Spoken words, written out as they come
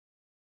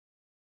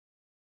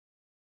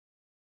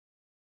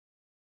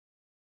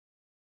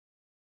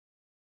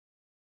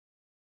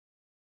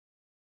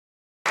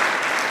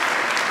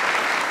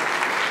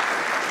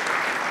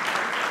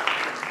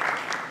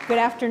Good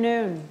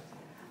afternoon.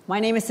 My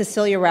name is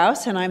Cecilia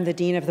Rouse, and I'm the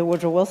Dean of the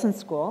Woodrow Wilson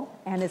School,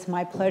 and it's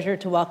my pleasure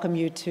to welcome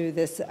you to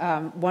this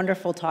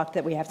wonderful talk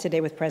that we have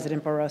today with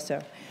President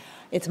Barroso.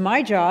 It's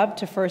my job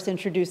to first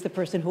introduce the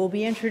person who will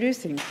be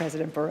introducing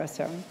President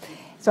Barroso.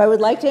 So I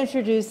would like to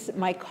introduce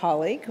my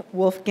colleague,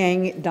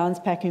 Wolfgang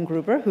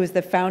Danspecking-Gruber, who is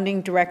the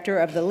founding director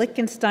of the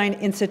Liechtenstein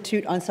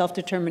Institute on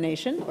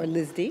Self-Determination, or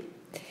LISD.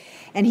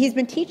 And he's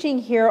been teaching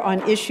here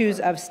on issues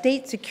of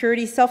state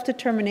security,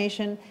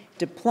 self-determination,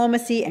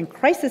 diplomacy, and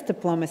crisis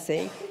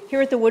diplomacy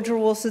here at the Woodrow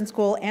Wilson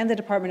School and the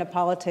Department of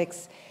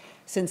Politics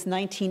since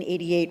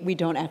 1988. We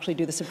don't actually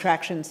do the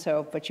subtraction,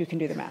 but you can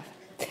do the math.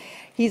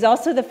 He's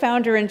also the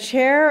founder and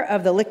chair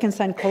of the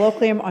Liechtenstein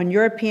Colloquium on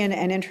European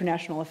and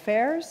International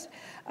Affairs,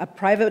 a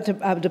private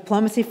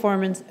diplomacy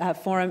forum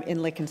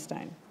in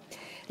Liechtenstein.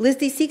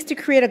 LISD seeks to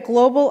create a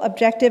global,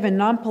 objective, and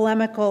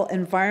non-polemical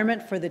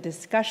environment for the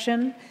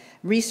discussion,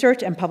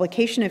 research, and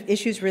publication of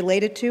issues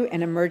related to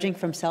and emerging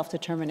from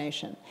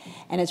self-determination.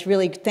 And it's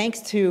really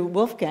thanks to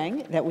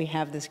Wolfgang that we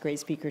have this great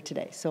speaker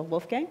today. So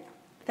Wolfgang,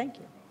 thank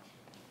you.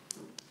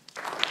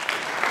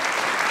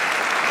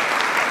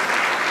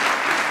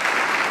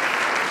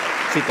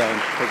 Sit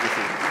down, take a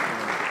seat.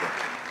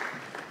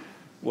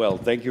 Well,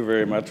 thank you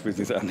very much for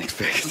this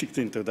unexpected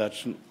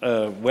introduction.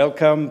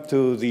 Welcome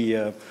to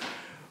the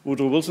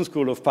Woodrow Wilson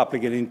School of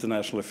Public and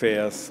International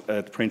Affairs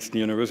at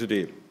Princeton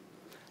University.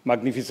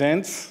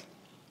 Magnificence,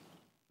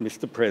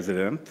 Mr.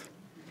 President,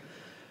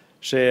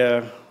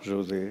 Cher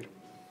José,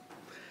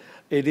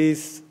 it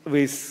is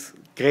with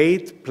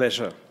great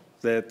pleasure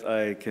that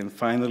I can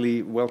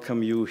finally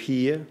welcome you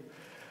here,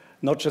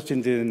 not just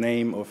in the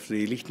name of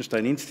the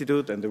Liechtenstein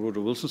Institute and the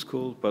Woodrow Wilson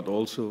School, but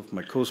also of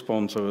my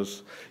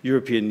co-sponsors, the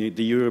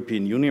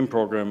European Union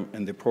Program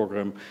and the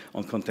Program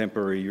on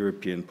Contemporary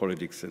European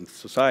Politics and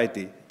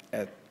Society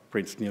at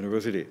Princeton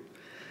University.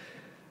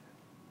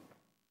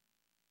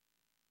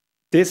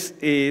 This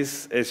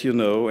is, as you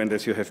know, and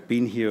as you have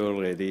been here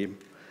already,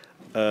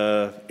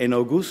 an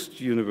august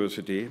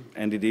university,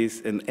 and it is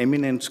an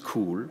eminent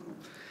school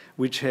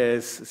which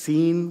has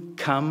seen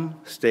come,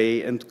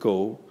 stay, and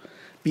go,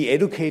 be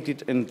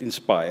educated and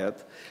inspired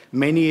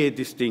many a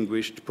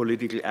distinguished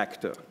political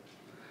actor.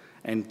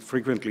 And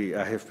frequently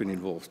I have been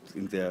involved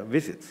in their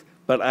visits.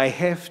 But I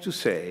have to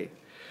say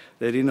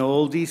that in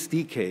all these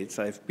decades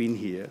I've been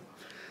here,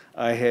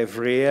 I have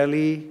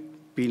rarely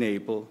been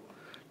able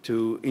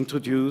to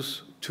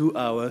introduce to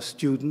our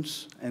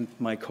students and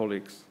my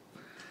colleagues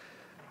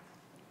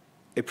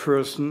a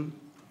person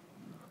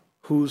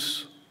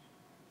whose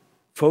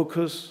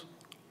focus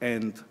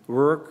and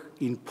work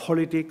in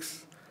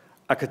politics,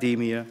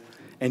 academia,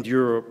 and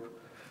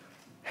Europe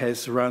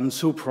has run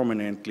so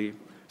prominently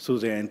through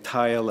their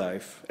entire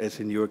life, as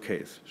in your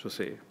case,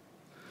 José.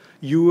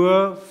 You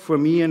are, for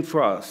me and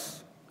for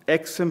us,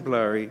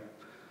 exemplary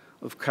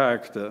of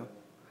character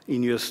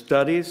in your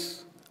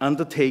studies,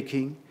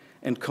 undertaking,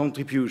 and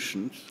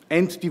contributions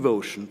and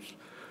devotions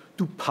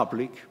to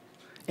public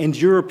and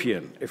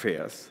European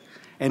affairs.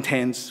 And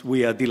hence,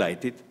 we are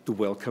delighted to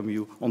welcome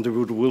you on the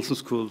Woodrow Wilson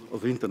School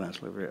of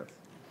International Affairs.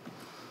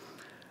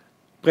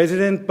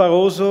 President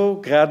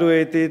Barroso's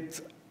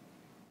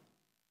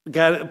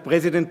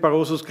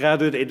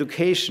graduate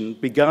education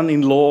began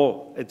in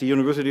law at the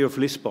University of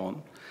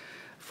Lisbon,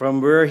 from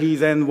where he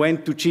then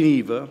went to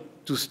Geneva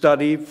to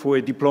study for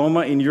a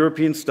diploma in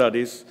European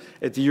Studies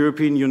at the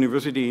European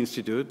University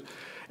Institute,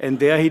 and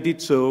there he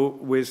did so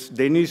with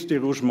Denis de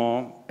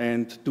Rougemont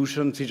and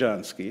Dusan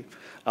Cyganski,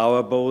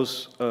 our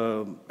both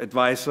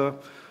advisor,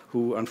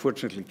 who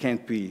unfortunately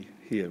can't be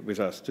here with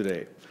us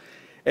today.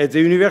 At the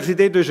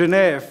Université de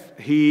Genève,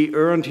 he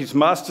earned his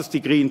master's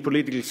degree in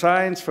political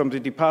science from the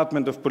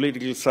Department of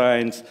Political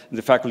Science in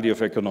the Faculty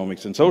of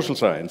Economics and Social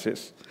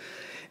Sciences,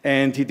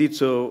 and he did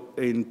so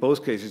in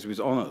both cases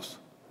with honors.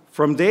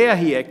 From there,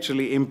 he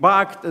actually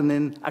embarked on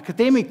an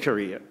academic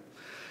career,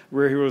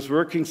 where he was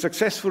working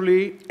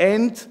successfully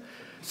and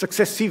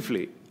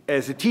successively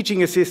as a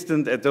teaching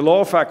assistant at the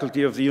law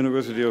faculty of the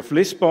University of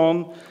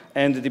Lisbon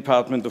and the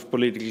Department of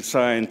Political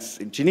Science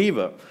in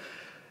Geneva.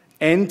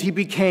 And he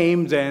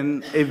became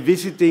then a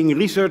visiting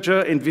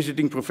researcher and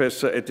visiting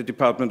professor at the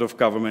Department of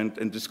Government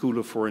and the School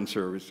of Foreign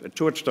Service at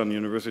Georgetown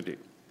University.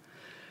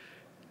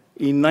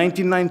 In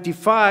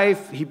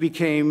 1995, he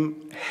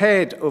became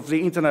head of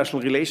the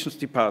International Relations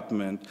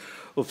Department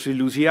of the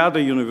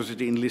Lusíada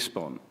University in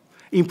Lisbon.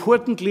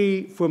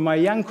 Importantly, for my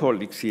young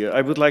colleagues here,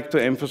 I would like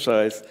to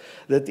emphasize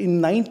that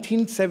in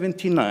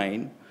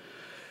 1979,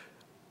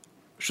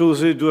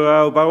 José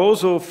Durão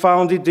Barroso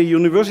founded the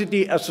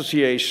University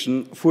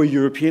Association for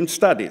European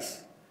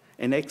Studies,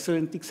 an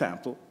excellent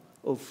example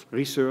of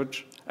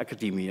research,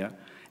 academia,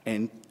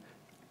 and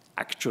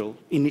actual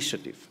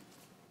initiative.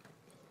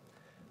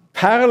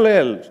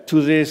 Parallel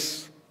to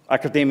this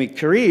academic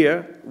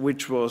career,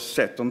 which was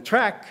set on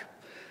track,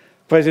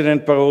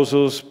 President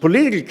Barroso's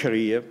political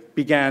career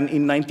began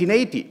in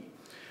 1980,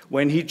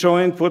 when he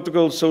joined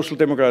Portugal's Social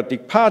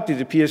Democratic Party,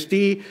 the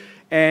PSD,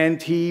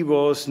 and he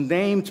was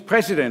named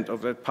president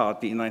of that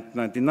party in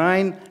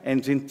 1999,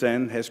 and since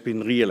then has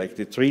been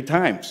re-elected 3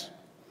 times.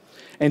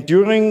 And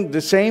during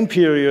the same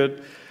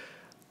period,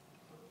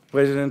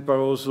 President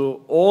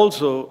Barroso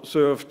also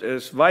served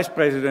as Vice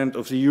President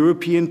of the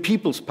European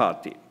People's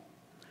Party.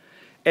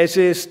 As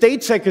a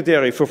State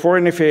Secretary for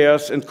Foreign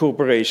Affairs and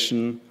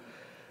Cooperation,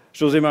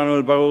 José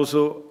Manuel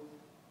Barroso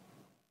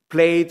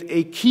played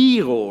a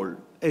key role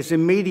as a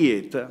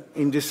mediator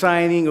in the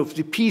signing of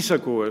the peace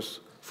accords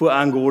for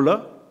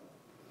Angola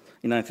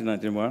in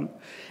 1991.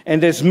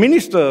 And as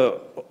Minister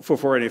for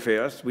Foreign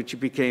Affairs, which he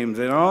became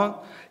then on,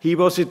 he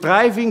was a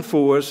driving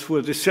force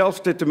for the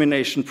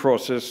self-determination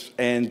process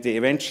and the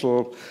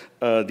eventual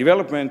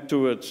development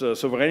towards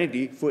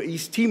sovereignty for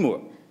East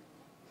Timor.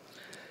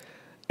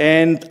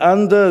 And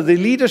under the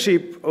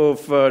leadership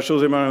of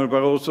José Manuel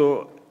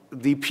Barroso,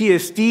 the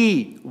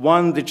PSD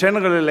won the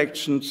general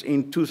elections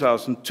in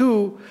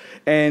 2002,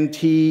 and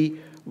he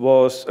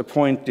was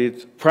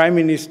appointed Prime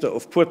Minister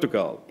of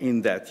Portugal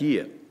in that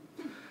year.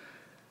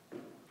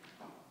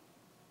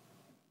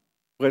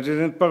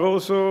 President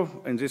Barroso,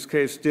 in this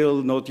case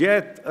still not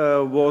yet,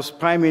 was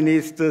Prime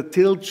Minister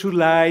till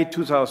July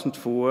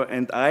 2004,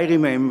 and I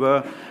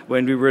remember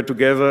when we were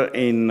together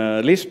in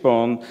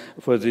Lisbon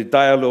for the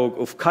Dialogue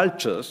of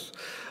Cultures,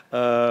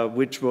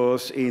 which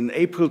was in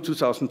April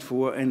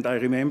 2004, and I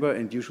remember,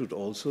 and you should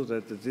also,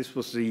 that this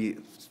was the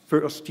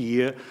first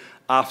year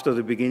after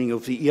the beginning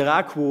of the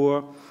Iraq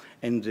War,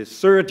 and the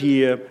third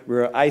year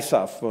where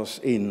ISAF was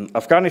in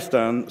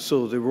Afghanistan,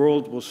 so the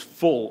world was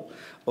full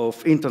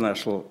of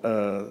international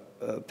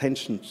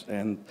tensions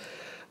and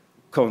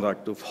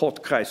conduct of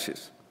hot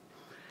crisis.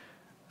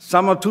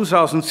 Summer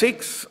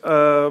 2006,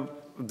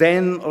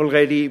 then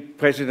already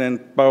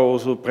President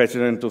Barroso,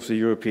 President of the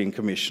European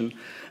Commission,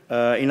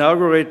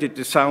 inaugurated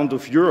the Sound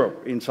of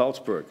Europe in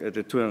Salzburg at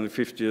the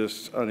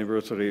 250th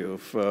anniversary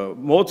of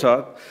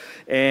Mozart.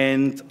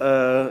 And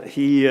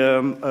he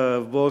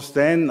was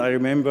then, I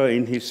remember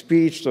in his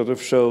speech, sort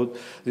of showed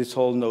this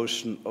whole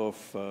notion of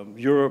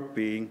Europe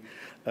being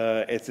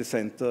at the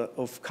center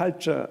of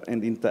culture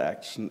and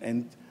interaction,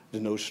 and the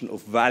notion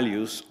of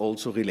values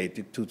also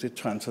related to the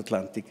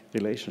transatlantic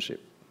relationship.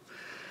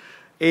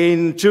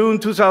 In June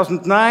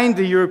 2009,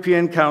 the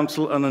European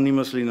Council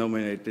anonymously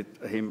nominated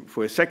him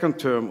for a second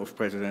term of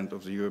President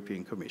of the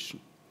European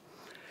Commission.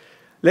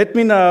 Let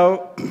me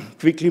now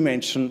quickly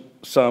mention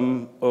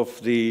some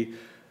of the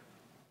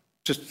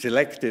just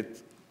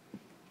selected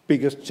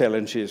biggest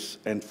challenges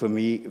and, for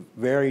me,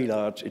 very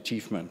large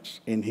achievements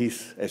in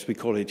his, as we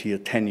call it here,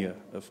 tenure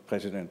of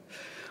President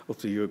of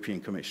the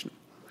European Commission.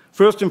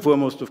 First and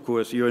foremost, of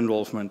course, your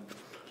involvement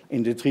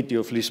in the Treaty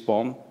of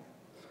Lisbon,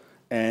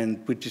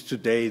 and which is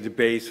today the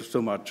base of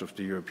so much of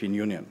the European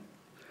Union.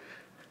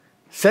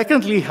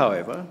 Secondly,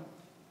 however,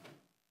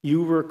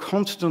 you were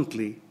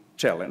constantly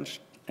challenged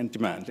and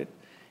demanded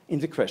in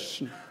the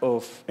question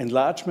of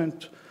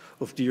enlargement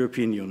of the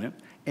European Union,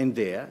 and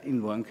there,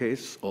 in one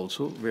case,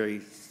 also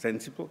very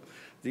sensible,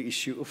 the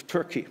issue of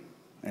Turkey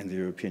and the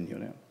European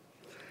Union.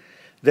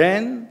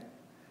 Then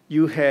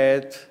you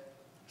had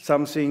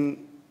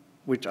something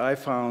which I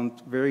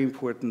found very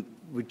important,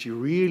 which you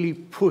really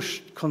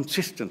pushed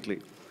consistently,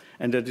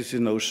 and that is the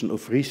notion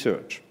of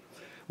research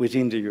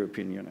within the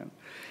European Union.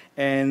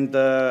 And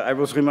I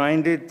was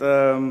reminded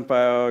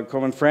by our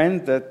common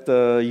friend that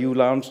you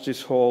launched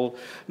this whole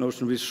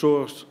notion with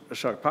Georges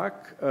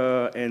Charpak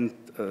and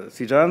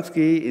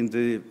Sijansky in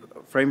the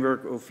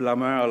framework of La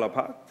Main à la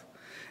Pâte,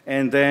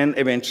 and then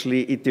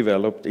eventually it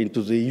developed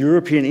into the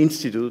European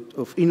Institute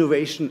of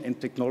Innovation and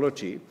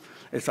Technology,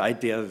 as I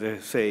dare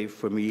to say.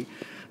 For me,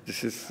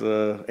 this is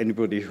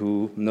anybody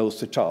who knows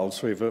the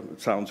Charles River, it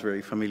sounds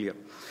very familiar.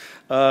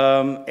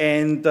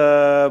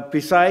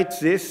 Besides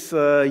this,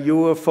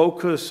 your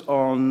focus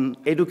on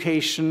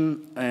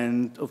education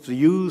and of the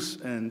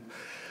youth and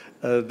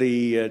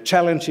the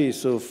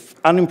challenges of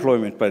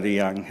unemployment by the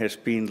young has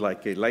been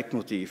like a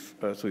leitmotif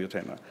through your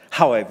tenure.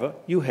 However,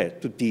 you had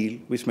to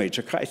deal with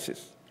major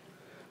crises.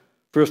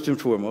 First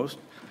and foremost,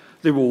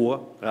 the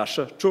war,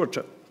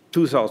 Russia-Georgia,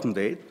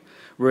 2008,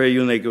 where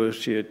you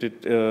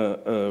negotiated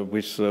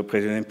with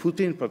President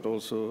Putin, but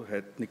also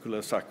had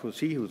Nicolas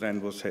Sarkozy, who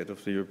then was head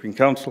of the European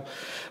Council,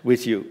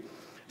 with you.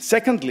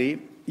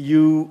 Secondly,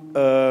 you,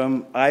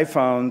 I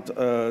found,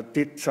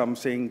 did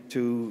something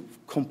to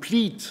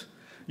complete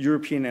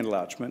European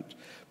enlargement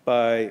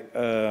by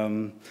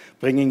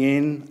bringing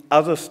in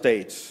other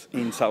states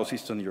in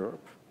southeastern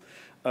Europe,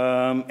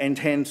 and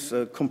hence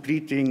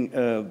completing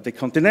the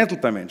continental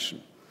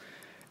dimension.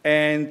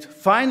 And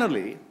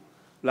finally,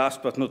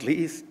 last but not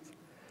least,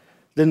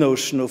 the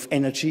notion of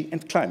energy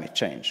and climate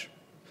change.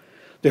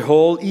 The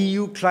whole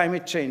EU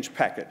climate change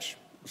package,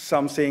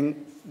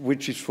 something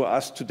which is for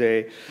us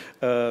today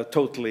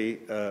totally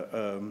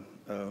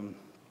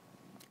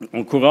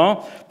en courant,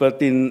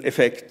 but in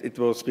effect it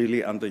was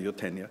really under your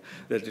tenure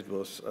that it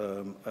was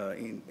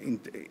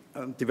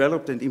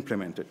developed and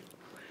implemented.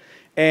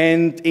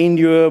 And in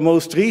your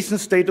most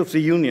recent State of the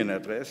Union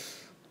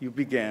address, you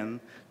began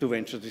to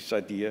venture this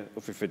idea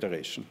of a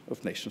federation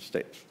of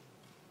nation-states.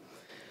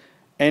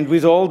 And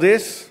with all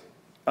this,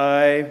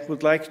 I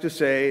would like to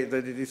say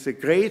that it is a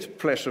great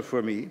pleasure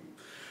for me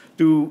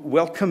to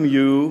welcome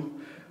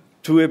you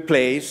to a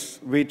place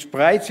which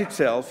prides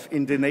itself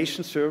in the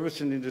nation's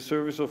service and in the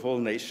service of all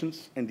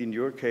nations, and in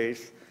your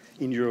case,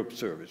 in Europe's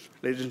service.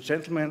 Ladies and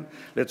gentlemen,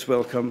 let's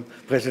welcome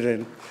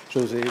President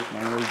José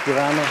Manuel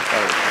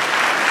Barroso.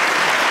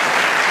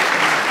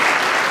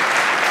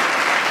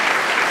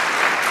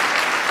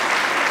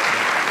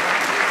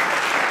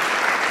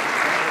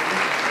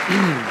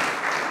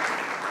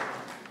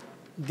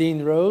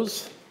 Dean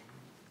Rose,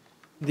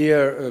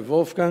 dear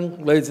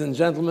Wolfgang, ladies and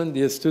gentlemen,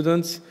 dear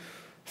students,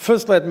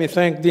 first let me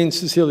thank Dean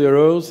Cecilia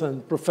Rose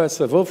and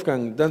Professor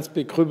Wolfgang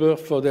Danzpig-Gruber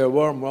for their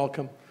warm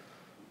welcome.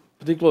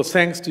 Particular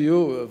thanks to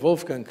you,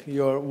 Wolfgang.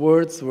 Your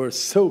words were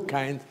so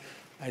kind.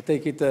 I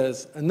take it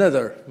as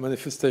another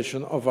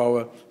manifestation of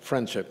our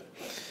friendship.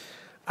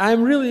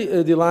 I'm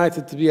really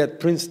delighted to be at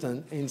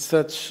Princeton in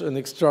such an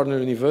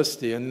extraordinary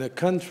university and in a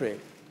country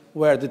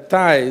where the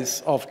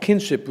ties of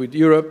kinship with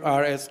Europe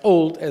are as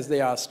old as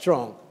they are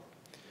strong.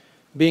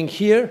 Being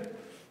here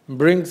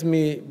brings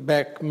me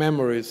back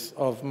memories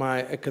of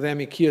my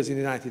academic years in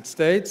the United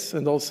States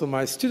and also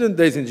my student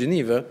days in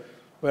Geneva,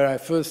 where I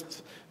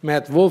first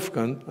met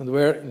Wolfgang and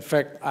where, in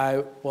fact,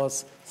 I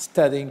was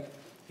studying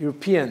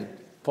European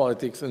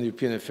politics and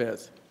European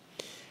affairs.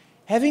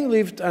 Having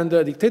lived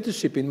under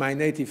dictatorship in my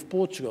native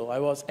Portugal, I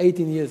was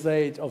 18 years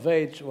of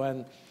age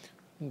when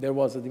there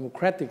was a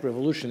democratic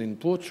revolution in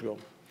Portugal.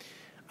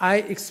 I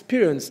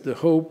experienced the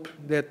hope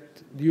that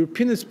the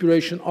European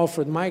aspiration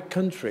offered my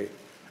country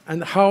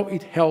and how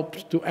it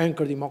helped to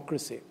anchor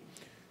democracy.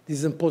 This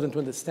is important to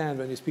understand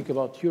when we speak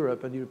about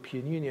Europe and the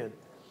European Union.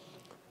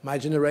 My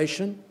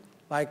generation,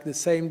 like the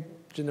same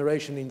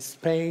generation in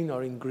Spain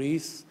or in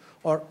Greece,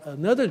 or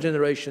another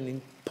generation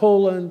in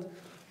Poland,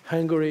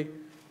 Hungary,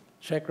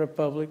 Czech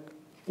Republic,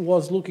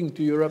 was looking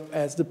to Europe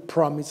as the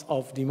promise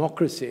of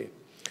democracy.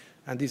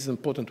 And this is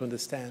important to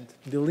understand,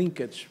 the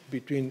linkage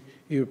between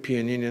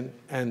European Union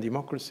and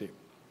democracy.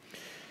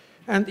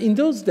 And in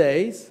those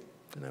days,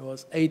 when I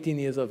was 18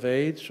 years of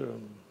age, or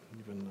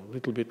even a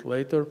little bit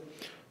later,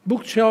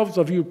 bookshelves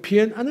of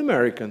European and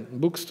American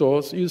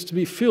bookstores used to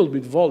be filled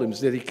with volumes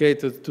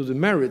dedicated to the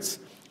merits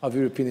of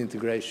European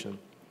integration.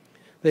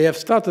 They have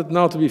started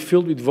now to be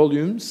filled with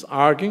volumes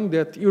arguing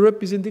that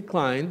Europe is in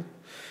decline,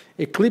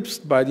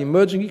 eclipsed by the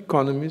emerging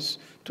economies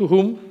to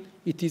whom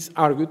it is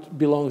argued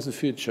belongs the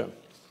future.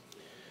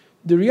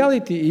 The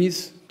reality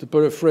is, to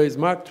paraphrase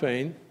Mark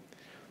Twain,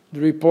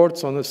 the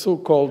reports on the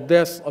so-called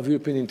death of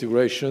European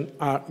integration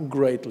are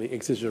greatly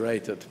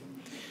exaggerated.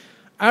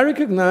 I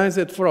recognize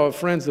that for our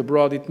friends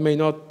abroad, it may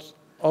not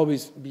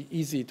always be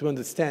easy to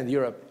understand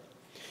Europe,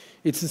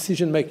 its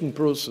decision-making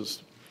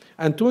process,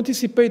 and to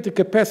anticipate the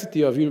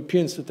capacity of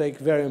Europeans to take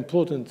very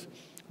important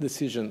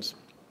decisions.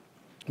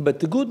 But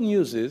the good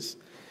news is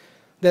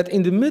that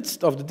in the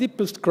midst of the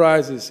deepest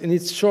crisis in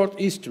its short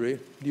history,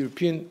 the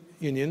European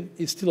Union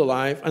is still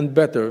alive and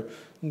better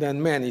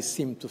than many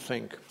seem to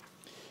think.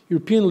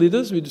 European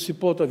leaders, with the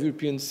support of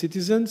European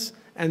citizens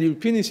and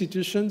European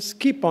institutions,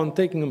 keep on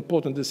taking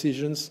important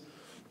decisions,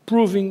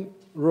 proving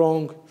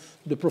wrong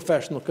the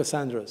professional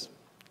Cassandras.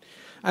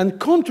 And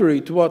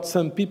contrary to what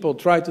some people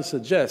try to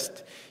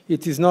suggest,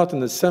 it is not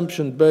an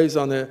assumption based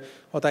on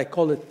what I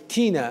call a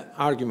TINA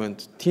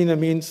argument. TINA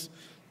means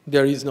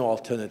there is no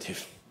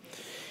alternative.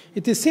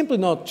 It is simply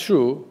not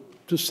true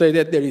to say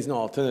that there is no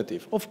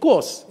alternative. Of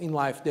course, in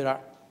life there are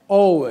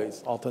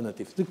always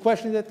alternatives. The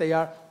question is that they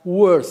are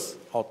worse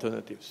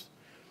alternatives.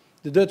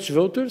 The Dutch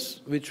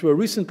voters, which were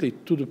recently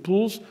to the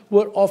polls,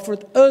 were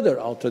offered other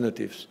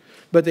alternatives,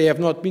 but they have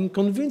not been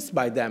convinced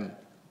by them.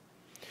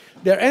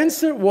 Their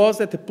answer was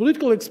that a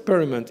political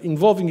experiment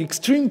involving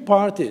extreme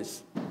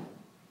parties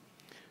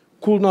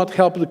could not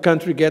help the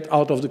country get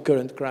out of the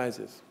current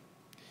crisis.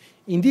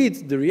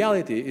 Indeed, the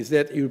reality is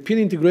that European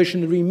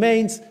integration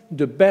remains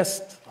the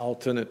best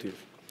alternative.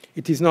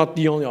 It is not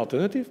the only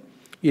alternative.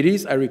 It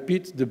is, I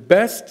repeat, the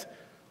best,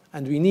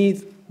 and we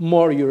need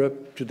more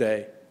Europe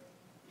today.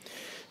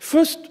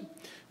 First,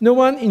 no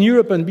one in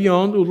Europe and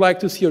beyond would like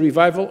to see a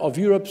revival of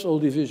Europe's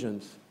old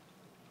divisions.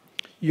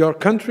 Your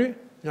country,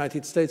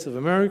 United States of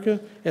America,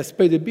 has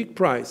paid a big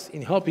price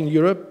in helping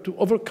Europe to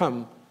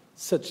overcome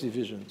such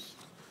divisions.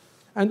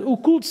 And who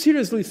could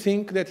seriously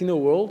think that in a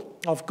world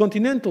of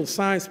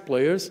continental-sized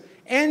players,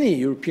 any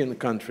European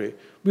country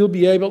will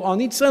be able on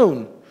its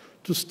own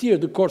to steer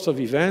the course of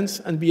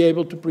events and be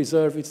able to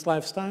preserve its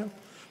lifestyle?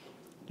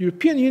 The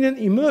European Union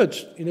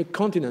emerged in a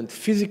continent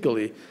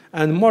physically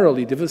and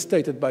morally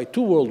devastated by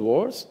two world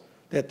wars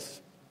that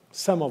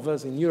some of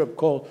us in Europe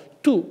call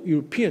two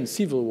European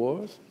civil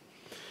wars,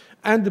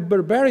 and the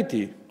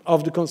barbarity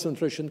of the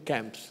concentration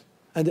camps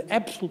and the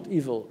absolute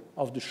evil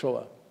of the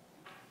Shoah.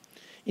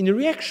 In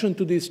reaction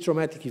to these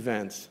traumatic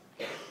events,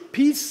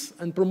 peace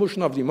and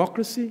promotion of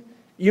democracy,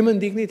 human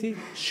dignity,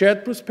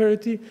 shared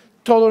prosperity,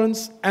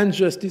 tolerance and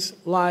justice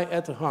lie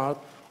at the heart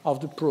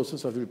of the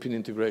process of European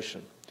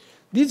integration.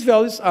 These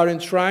values are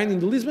enshrined in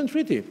the Lisbon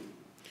Treaty,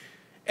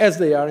 as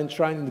they are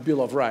enshrined in the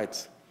Bill of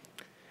Rights.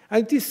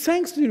 And it is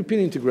thanks to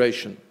European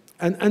integration,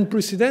 an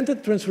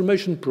unprecedented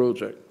transformation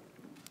project,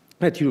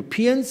 that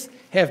Europeans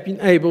have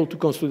been able to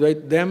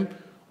consolidate them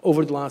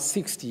over the last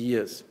 60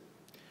 years.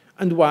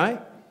 And why?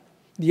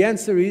 The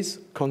answer is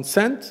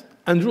consent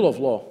and rule of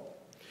law.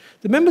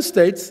 The member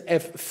states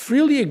have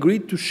freely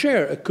agreed to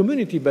share a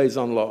community based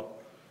on law.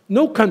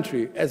 No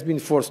country has been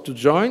forced to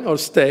join or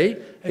stay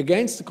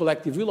against the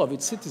collective will of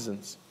its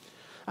citizens.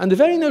 And the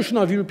very notion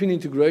of European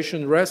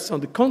integration rests on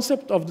the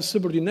concept of the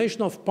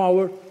subordination of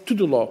power to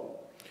the law.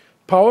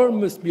 Power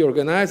must be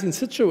organized in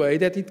such a way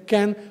that it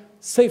can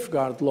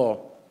safeguard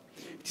law.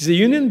 It is a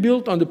union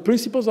built on the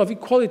principles of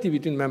equality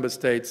between member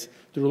states,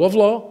 the rule of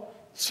law,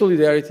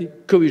 solidarity,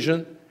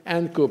 cohesion,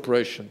 and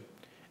cooperation.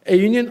 A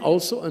union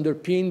also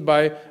underpinned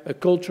by a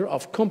culture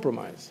of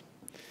compromise.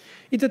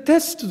 It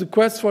attests to the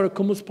quest for a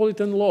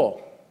cosmopolitan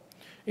law,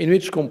 in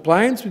which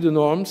compliance with the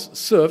norms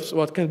serves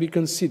what can be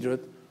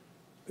considered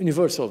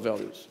universal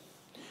values.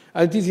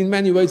 And it is in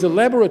many ways a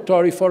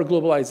laboratory for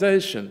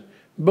globalization,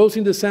 both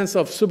in the sense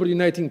of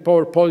subordinating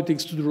power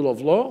politics to the rule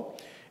of law,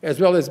 as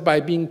well as by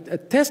being a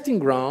testing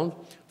ground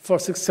for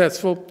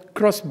successful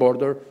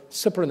cross-border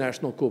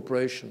supranational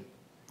cooperation.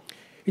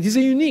 It is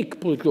a unique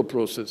political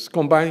process,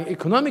 combining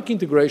economic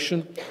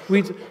integration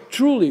with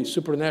truly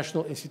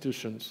supranational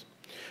institutions.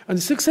 And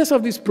the success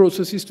of this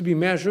process is to be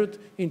measured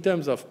in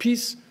terms of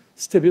peace,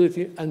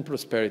 stability, and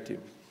prosperity.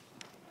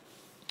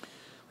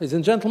 Ladies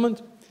and gentlemen,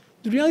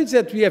 the reality is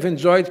that we have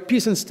enjoyed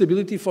peace and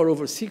stability for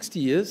over 60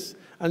 years,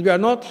 and we are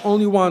not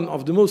only one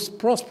of the most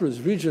prosperous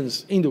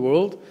regions in the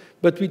world,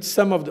 but with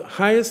some of the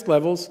highest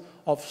levels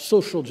of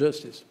social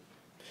justice.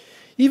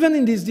 Even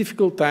in these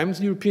difficult times,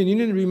 the European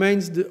Union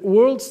remains the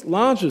world's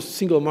largest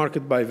single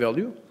market by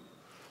value,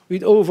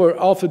 with over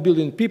 500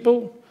 million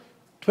people,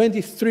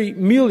 23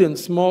 million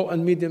small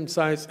and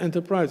medium-sized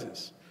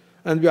enterprises,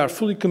 and we are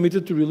fully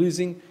committed to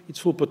releasing its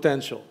full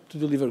potential to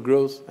deliver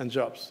growth and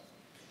jobs.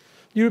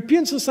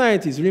 European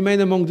societies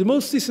remain among the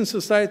most decent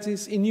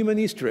societies in human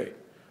history,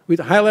 with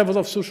high levels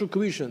of social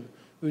cohesion,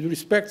 with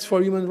respect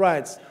for human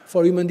rights,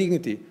 for human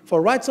dignity,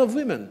 for rights of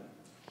women,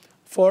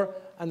 for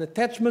an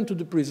attachment to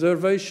the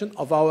preservation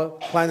of our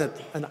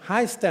planet and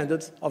high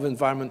standards of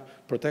environment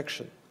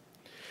protection.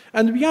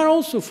 And we are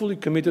also fully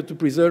committed to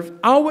preserve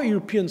our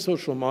European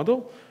social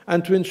model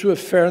and to ensure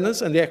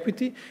fairness and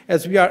equity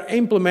as we are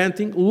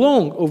implementing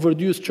long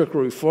overdue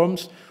structural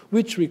reforms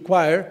which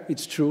require,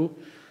 it's true,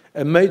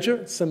 a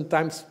major,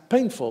 sometimes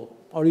painful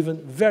or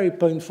even very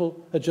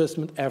painful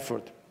adjustment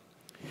effort.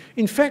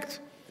 In fact,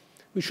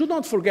 we should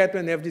not forget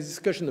when we have this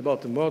discussion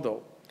about the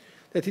model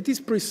that it is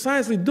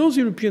precisely those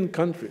European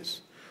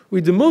countries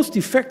with the most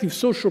effective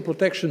social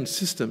protection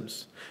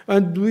systems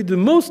and with the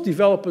most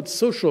developed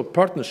social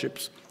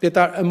partnerships that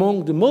are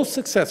among the most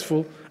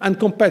successful and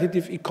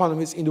competitive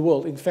economies in the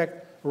world, in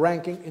fact,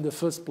 ranking in the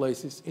first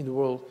places in the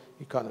world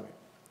economy.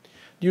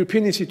 The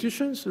European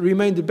institutions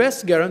remain the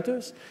best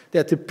guarantors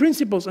that the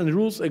principles and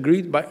rules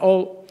agreed by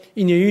all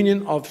in a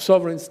union of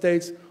sovereign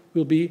states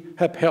will be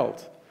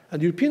upheld. And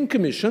the European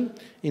Commission,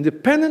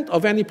 independent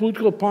of any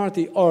political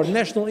party or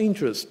national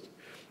interest,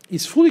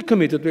 is fully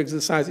committed to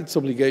exercise its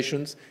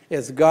obligations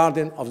as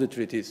guardian of the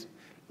treaties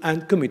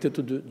and committed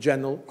to the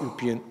general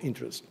European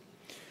interest.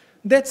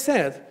 That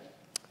said,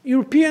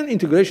 European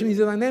integration is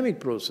a dynamic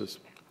process.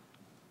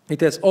 It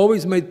has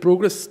always made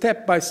progress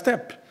step by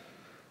step.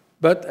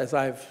 But as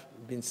I've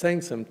been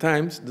saying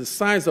sometimes, the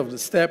size of the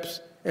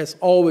steps has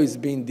always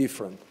been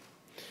different.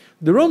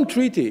 The Rome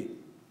Treaty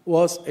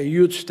was a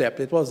huge step.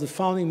 It was the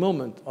founding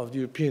moment of the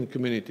European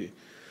community.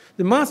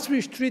 The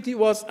Maastricht Treaty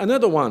was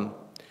another one.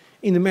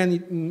 In the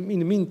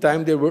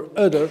meantime, there were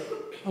other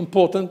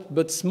important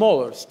but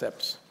smaller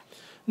steps.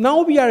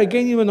 Now we are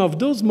again in one of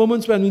those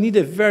moments when we need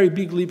a very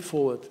big leap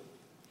forward.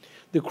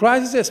 The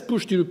crisis has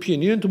pushed the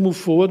European Union to move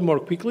forward more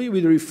quickly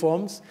with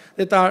reforms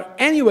that are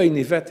anyway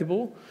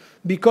inevitable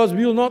because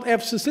we will not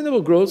have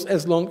sustainable growth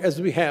as long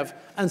as we have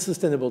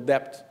unsustainable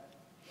debt.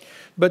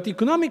 But the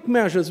economic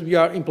measures we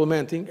are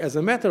implementing as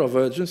a matter of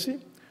urgency,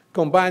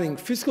 combining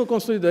fiscal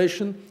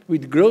consolidation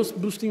with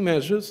growth-boosting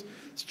measures,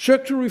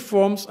 structural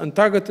reforms and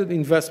targeted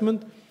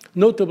investment,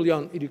 notably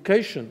on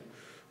education,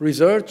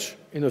 research,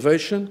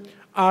 innovation,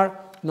 are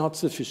not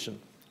sufficient.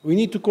 We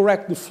need to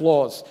correct the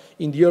flaws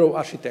in the euro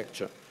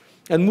architecture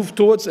and move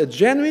towards a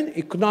genuine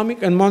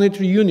economic and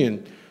monetary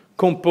union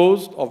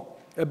composed of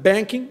a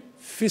banking,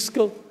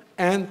 fiscal,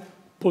 and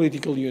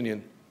political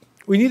union.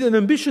 We need an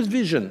ambitious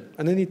vision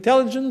and an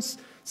intelligent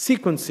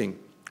sequencing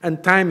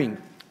and timing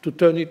to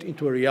turn it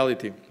into a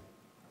reality.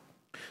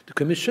 The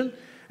Commission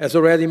has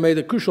already made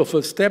a crucial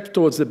first step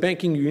towards the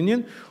banking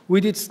union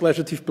with its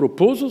legislative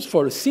proposals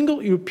for a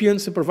single European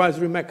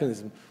supervisory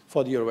mechanism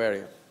for the euro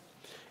area.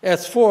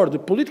 As for the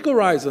political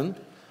horizon,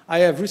 I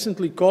have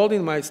recently called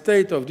in my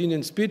State of the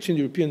Union speech in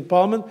the European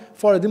Parliament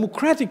for a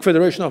democratic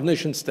federation of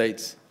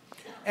nation-states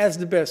as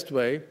the best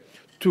way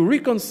to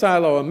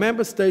reconcile our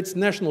member states'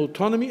 national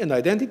autonomy and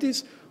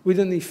identities with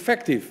an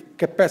effective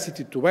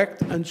capacity to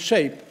act and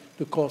shape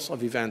the course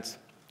of events.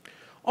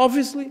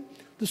 Obviously,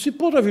 the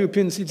support of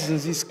European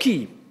citizens is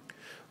key.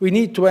 We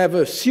need to have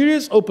a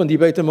serious, open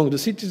debate among the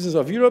citizens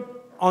of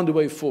Europe on the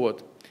way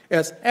forward.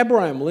 As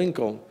Abraham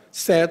Lincoln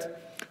said,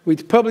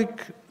 with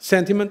public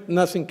sentiment,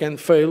 nothing can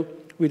fail.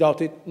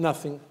 Without it,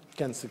 nothing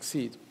can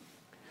succeed.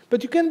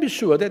 But you can be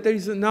sure that there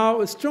is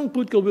now a strong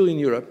political will in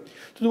Europe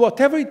to do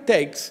whatever it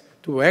takes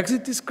to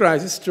exit this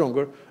crisis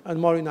stronger and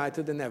more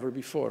united than ever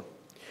before.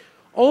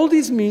 All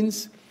this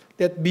means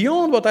that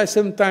beyond what I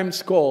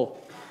sometimes call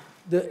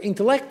the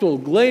intellectual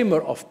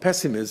glamour of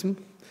pessimism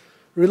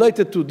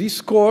related to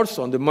discourse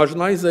on the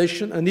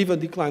marginalization and even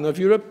decline of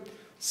Europe,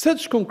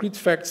 such concrete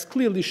facts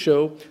clearly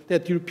show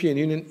that the European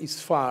Union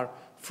is far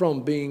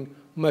from being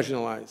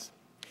marginalized.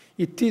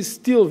 It is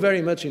still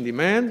very much in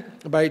demand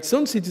by its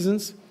own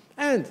citizens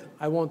and,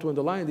 I want to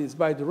underline this,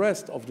 by the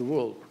rest of the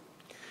world.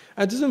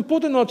 And it is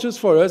important not just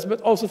for us, but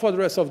also for the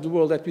rest of the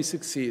world that we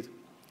succeed.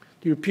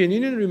 The European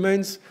Union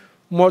remains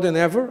more than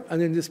ever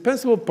an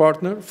indispensable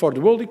partner for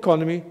the world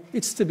economy,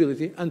 its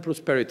stability and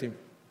prosperity.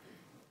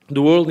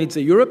 The world needs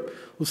a Europe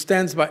who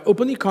stands by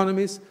open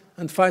economies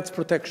and fights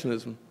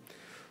protectionism.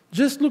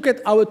 Just look at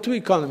our two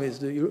economies,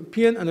 the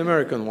European and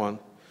American one.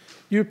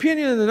 The European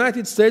Union and the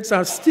United States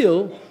are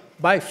still,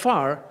 by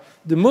far,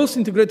 the most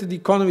integrated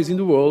economies in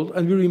the world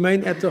and will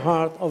remain at the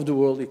heart of the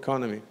world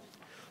economy.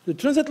 The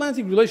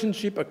transatlantic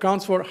relationship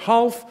accounts for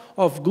half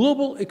of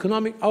global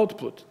economic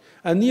output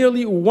and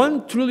nearly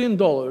 $1 trillion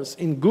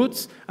in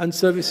goods and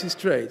services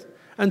trade,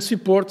 and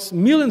supports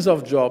millions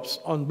of jobs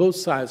on both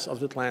sides of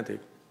the Atlantic.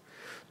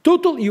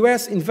 Total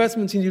US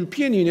investments in the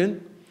European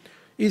Union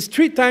is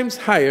 3 times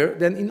higher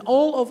than in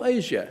all of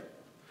Asia,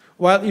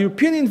 while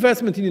European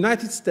investment in the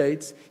United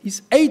States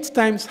is 8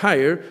 times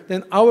higher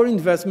than our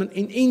investment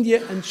in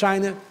India and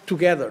China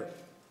together.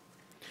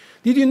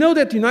 Did you know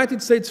that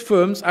United States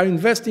firms are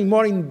investing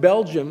more in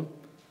Belgium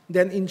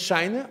than in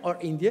China or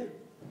India?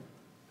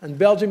 And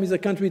Belgium is a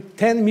country with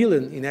 10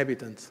 million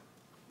inhabitants.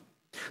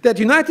 That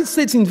United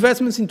States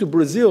investments into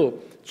Brazil,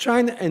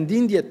 China, and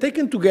India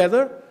taken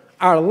together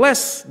are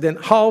less than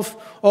half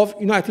of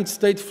United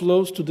States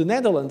flows to the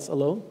Netherlands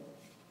alone.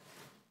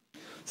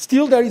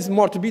 Still, there is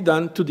more to be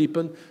done to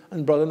deepen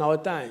and broaden our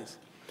ties.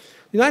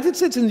 The United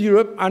States and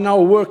Europe are now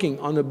working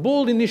on a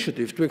bold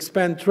initiative to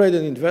expand trade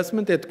and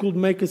investment that could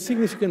make a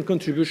significant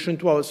contribution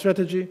to our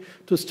strategy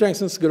to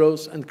strengthen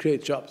growth and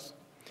create jobs.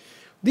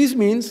 This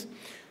means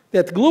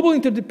that global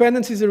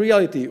interdependence is a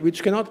reality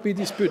which cannot be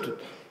disputed.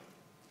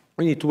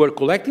 We need to work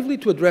collectively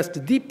to address the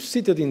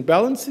deep-seated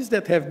imbalances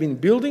that have been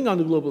building on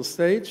the global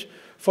stage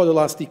for the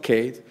last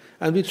decade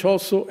and which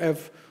also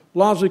have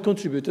largely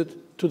contributed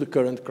to the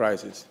current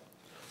crisis.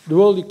 The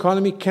world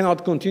economy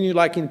cannot continue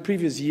like in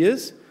previous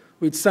years,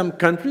 with some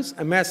countries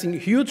amassing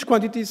huge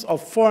quantities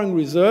of foreign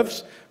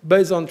reserves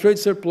based on trade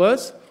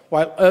surplus,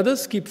 while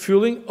others keep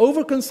fueling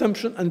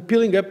overconsumption and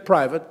piling up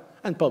private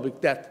and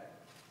public debt.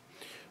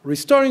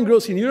 Restoring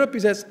growth in Europe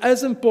is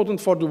as important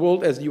for the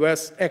world as the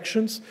US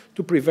actions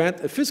to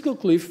prevent a fiscal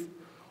cliff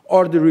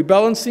or the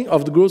rebalancing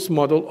of the growth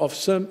model of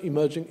some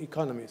emerging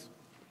economies.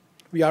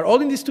 We are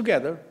all in this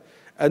together,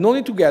 and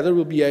only together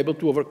will be able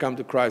to overcome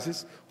the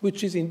crisis,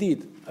 which is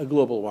indeed a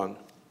global one.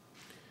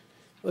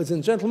 Ladies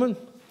and gentlemen,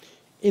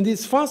 in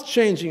this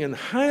fast-changing and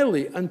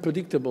highly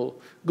unpredictable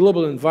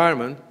global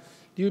environment,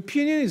 the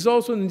European Union is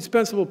also an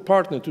indispensable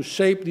partner to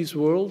shape this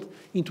world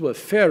into a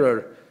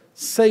fairer,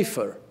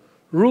 safer,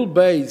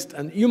 rule-based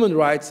and human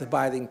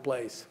rights-abiding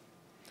place.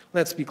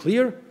 Let's be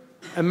clear,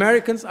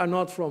 Americans are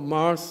not from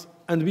Mars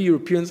and we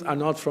Europeans are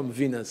not from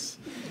Venus.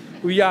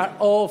 We are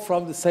all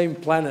from the same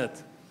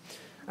planet.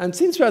 And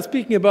since we are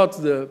speaking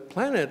about the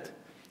planet,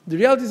 the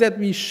reality is that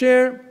we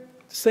share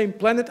the same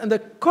planet and a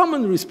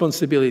common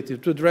responsibility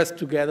to address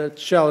together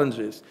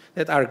challenges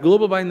that are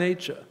global by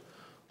nature,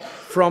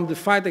 from the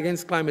fight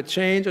against climate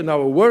change and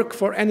our work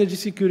for energy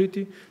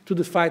security to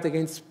the fight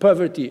against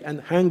poverty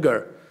and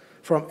hunger,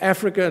 from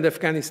Africa and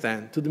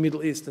Afghanistan to the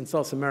Middle East and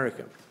South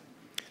America.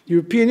 The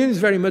European Union is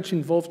very much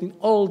involved in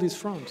all these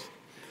fronts.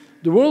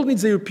 The world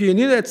needs a European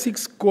Union that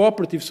seeks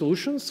cooperative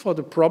solutions for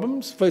the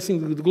problems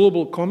facing the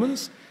global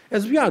commons,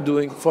 as we are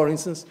doing, for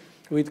instance,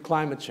 with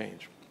climate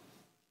change.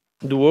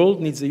 The world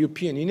needs a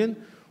European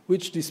Union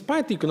which,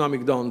 despite the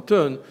economic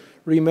downturn,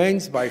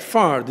 remains by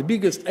far the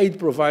biggest aid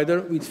provider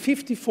with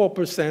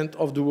 54%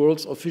 of the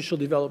world's official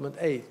development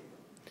aid.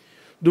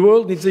 The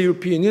world needs a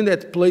European Union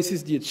that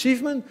places the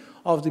achievement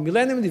of the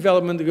Millennium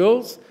Development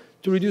Goals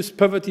to reduce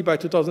poverty by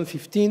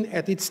 2015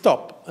 at its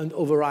top and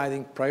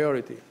overriding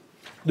priority.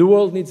 The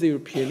world needs a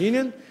European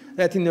Union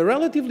that in a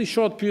relatively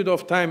short period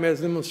of time has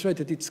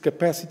demonstrated its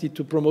capacity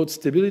to promote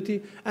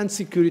stability and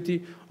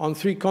security on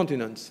 3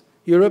 continents,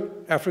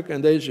 Europe, Africa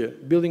and Asia,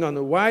 building on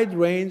a wide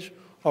range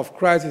of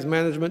crisis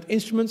management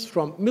instruments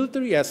from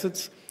military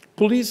assets,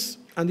 police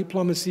and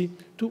diplomacy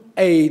to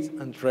aid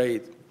and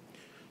trade.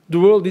 The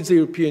world needs a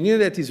European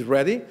Union that is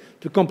ready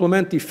to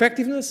complement the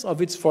effectiveness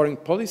of its foreign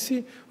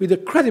policy with a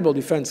credible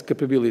defense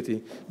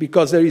capability,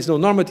 because there is no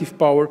normative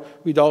power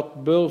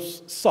without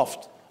both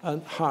soft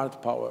and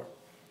hard power.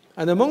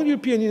 And among the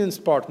European Union's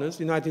partners,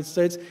 the United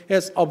States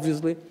has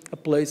obviously a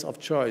place of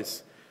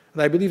choice.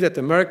 And I believe that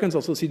Americans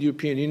also see the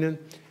European Union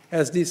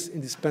as this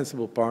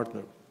indispensable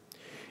partner.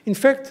 In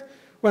fact,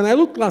 when I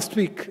looked last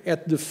week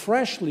at the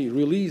freshly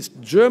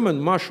released German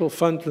Marshall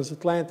Fund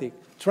Transatlantic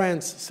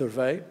Trends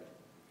Survey,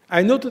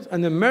 I noted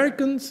an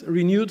American's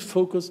renewed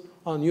focus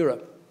on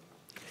Europe.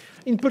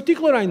 In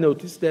particular, I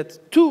noticed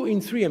that 2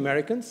 in 3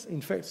 Americans,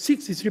 in fact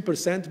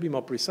 63% to be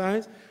more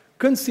precise,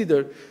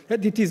 consider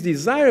that it is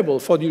desirable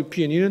for the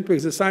European Union to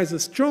exercise a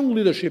strong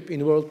leadership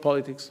in world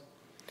politics.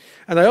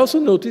 And I also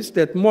noticed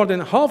that more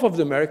than half of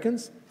the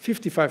Americans,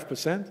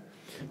 55%,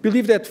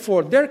 believe that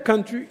for their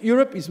country,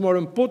 Europe is more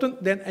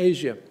important than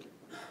Asia.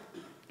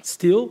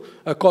 Still,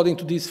 according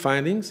to these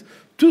findings,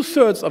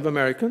 2/3 of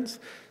Americans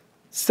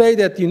say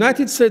that the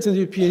United States and the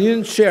European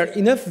Union share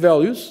enough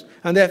values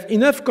and have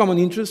enough common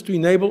interests to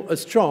enable a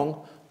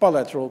strong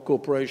bilateral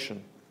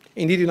cooperation.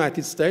 Indeed, the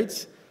United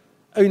States,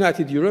 a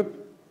united Europe,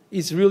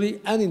 is really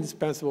an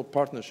indispensable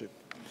partnership.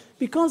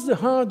 Because the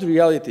hard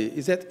reality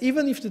is that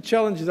even if the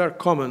challenges are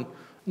common,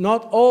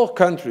 not all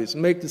countries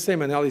make the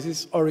same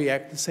analysis or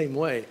react the same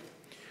way.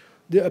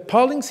 The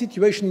appalling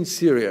situation in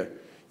Syria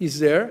is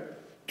there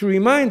to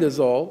remind us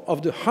all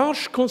of the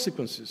harsh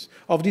consequences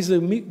of this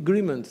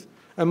agreement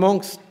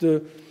amongst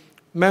the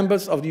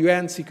members of the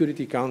UN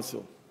Security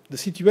Council. The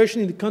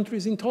situation in the country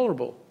is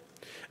intolerable.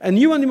 A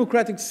new and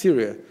democratic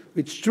Syria,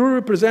 which truly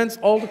represents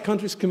all the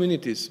country's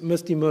communities,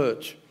 must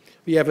emerge.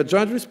 We have a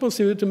joint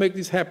responsibility to make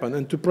this happen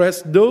and to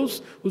press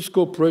those whose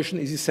cooperation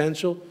is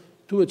essential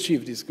to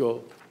achieve this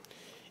goal.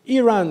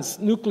 Iran's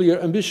nuclear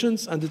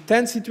ambitions and the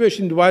tense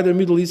situation in the wider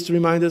Middle East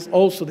remind us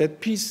also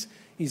that peace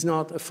is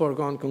not a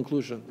foregone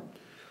conclusion.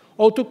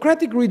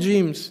 Autocratic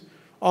regimes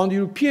on the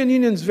European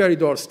Union's very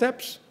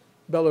doorsteps,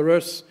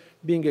 Belarus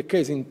being a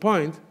case in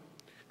point,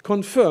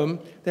 confirm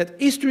that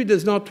history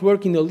does not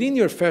work in a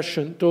linear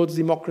fashion towards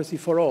democracy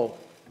for all.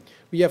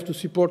 We have to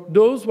support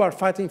those who are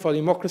fighting for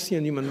democracy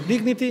and human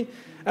dignity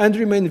and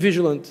remain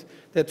vigilant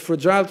that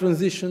fragile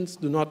transitions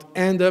do not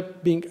end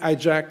up being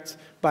hijacked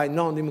by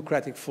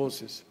non-democratic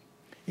forces.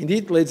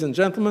 Indeed, ladies and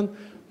gentlemen,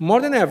 more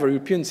than ever,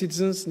 European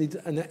citizens need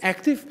an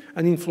active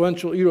and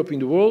influential Europe in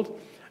the world,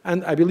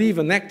 and I believe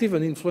an active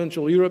and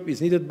influential Europe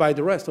is needed by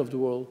the rest of the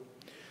world.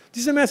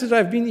 This is a message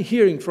I've been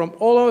hearing from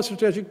all our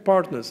strategic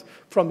partners,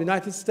 from the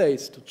United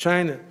States to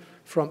China,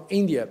 from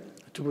India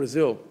to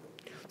Brazil.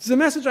 This is a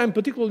message I'm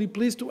particularly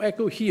pleased to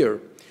echo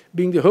here,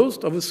 being the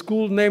host of a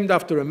school named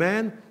after a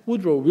man,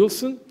 Woodrow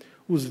Wilson,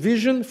 whose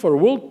vision for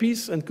world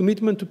peace and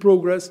commitment to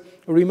progress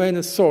remain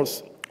a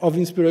source of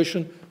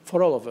inspiration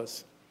for all of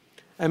us.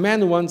 A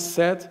man once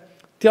said,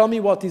 "Tell me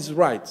what is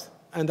right,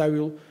 and I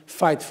will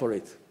fight for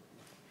it."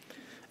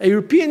 A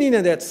European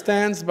Union that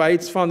stands by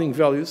its founding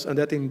values and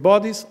that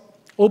embodies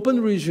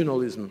open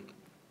regionalism,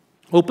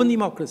 open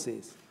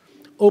democracies,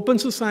 open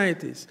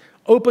societies,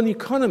 open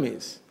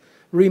economies,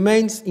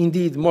 remains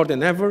indeed more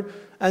than ever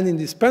an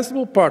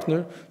indispensable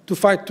partner to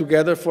fight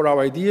together for our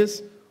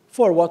ideas,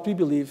 for what we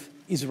believe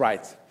is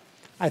right.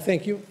 I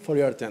thank you for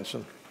your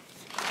attention.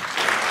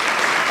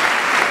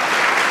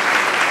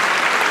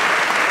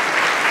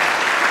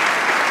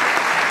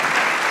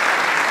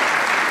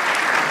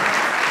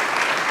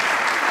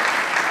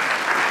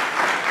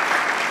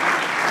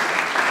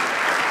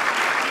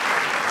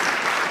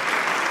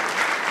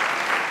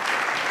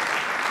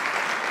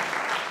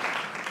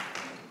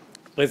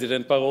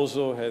 President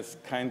Barroso has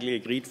kindly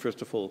agreed,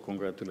 first of all,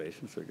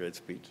 congratulations, a great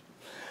speech,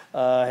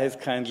 has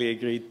kindly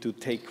agreed to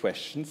take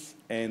questions.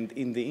 And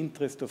in the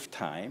interest of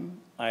time,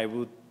 I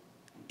would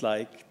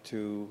like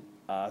to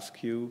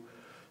ask you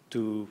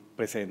to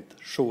present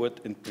short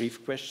and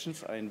brief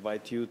questions. I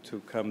invite you to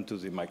come to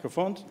the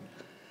microphone.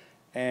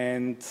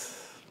 And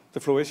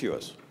the floor is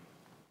yours.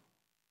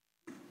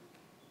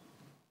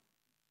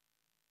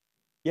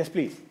 Yes,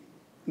 please.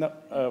 No,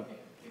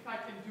 if I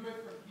can do it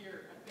from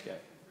here, I think I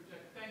can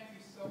project. Thank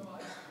you so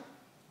much.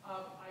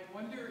 I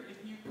wonder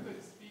if you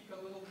could speak a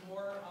little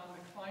more on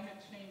the climate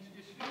change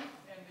issue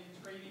and the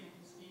trading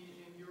scheme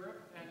in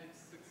Europe and its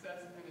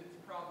success and its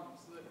problems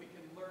so that we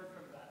can learn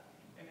from that,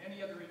 and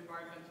any other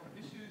environmental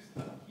issues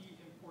of key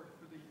import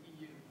for the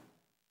EU.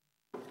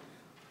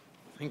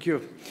 Thank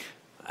you.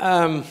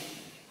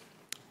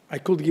 I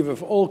could give a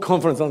whole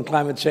conference on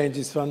climate change.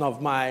 It's one of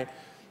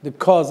the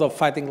cause of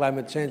fighting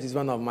climate change is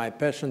one of my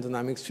passions, and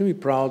I'm extremely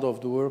proud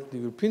of the work the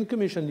European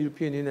Commission and the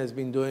European Union has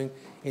been doing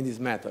in this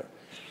matter.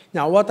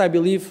 Now, what I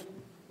believe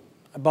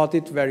about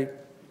it very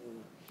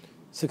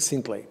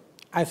succinctly,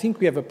 I think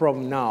we have a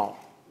problem now.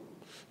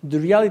 The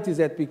reality is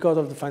that because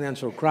of the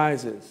financial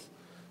crisis,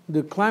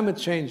 the climate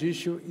change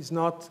issue is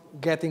not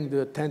getting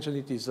the attention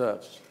it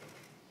deserves.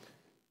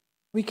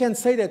 We can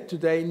say that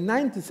today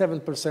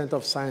 97%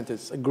 of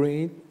scientists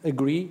agree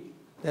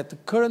that the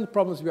current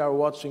problems we are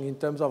watching in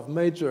terms of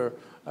major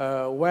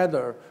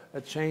weather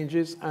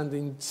changes and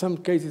in some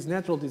cases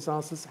natural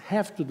disasters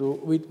have to do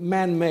with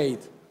man-made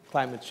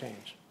climate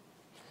change.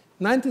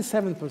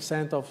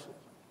 97% of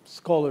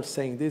scholars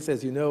saying this,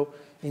 as you know,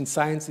 in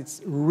science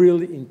it's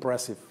really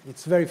impressive.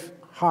 It's very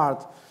hard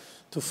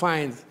to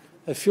find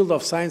a field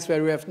of science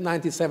where we have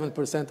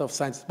 97% of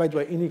science. By the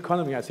way, in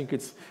economy, I think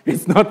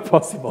it's not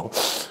possible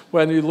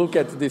when we look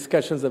at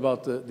discussions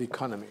about the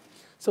economy.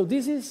 So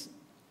this is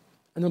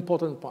an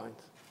important point.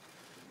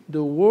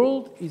 The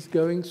world is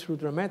going through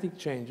dramatic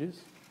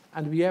changes,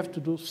 and we have to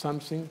do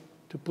something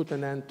to put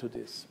an end to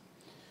this.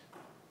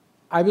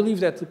 I believe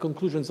that the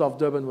conclusions of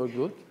Durban were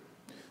good.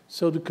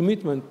 So the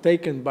commitment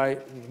taken by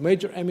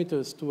major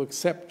emitters to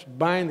accept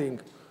binding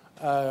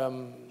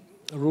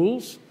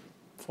rules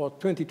for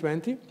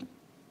 2020,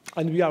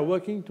 and we are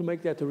working to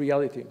make that a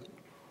reality.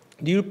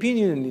 The European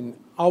Union, in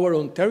our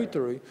own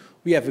territory,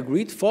 we have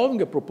agreed, following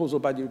a proposal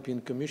by the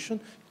European Commission,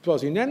 it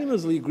was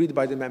unanimously agreed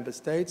by the member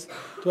states,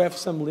 to have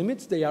some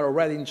limits. They are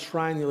already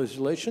enshrined in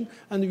legislation,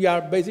 and we are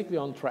basically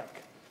on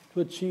track to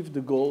achieve the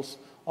goals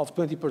of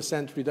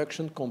 20%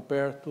 reduction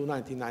compared to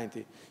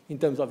 1990 in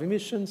terms of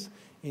emissions,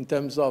 in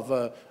terms of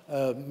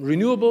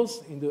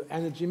renewables in the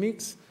energy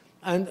mix,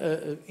 and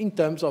in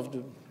terms of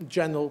the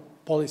general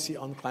policy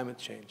on climate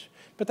change.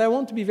 But I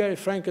want to be very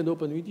frank and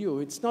open with you.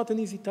 It's not an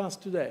easy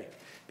task today,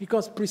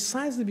 because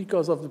precisely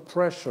because of the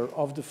pressure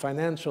of the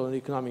financial and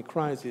economic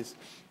crisis,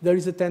 there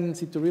is a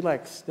tendency to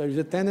relax. There is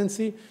a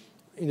tendency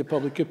in the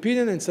public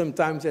opinion and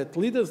sometimes at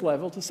leaders'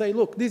 level to say,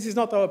 look, this is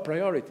not our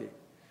priority.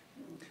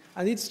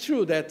 And it's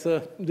true that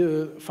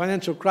the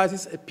financial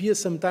crisis appears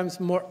sometimes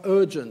more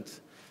urgent.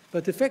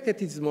 But the fact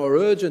that it's more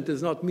urgent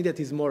does not mean that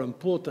it's more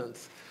important.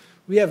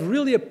 We have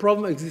really a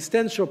problem,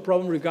 existential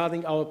problem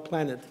regarding our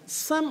planet.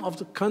 Some of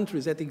the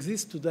countries that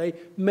exist today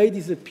may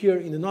disappear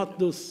in the not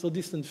so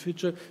distant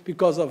future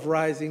because of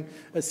rising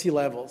sea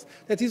levels.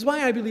 That is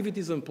why I believe it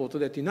is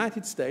important that the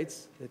United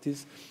States, that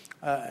is,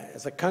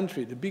 as a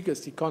country, the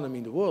biggest economy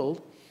in the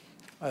world,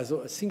 as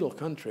a single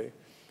country,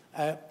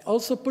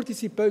 also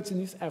participates in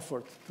this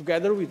effort,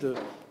 together with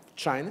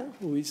China,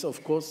 who is,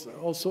 of course,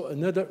 also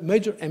another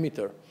major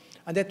emitter,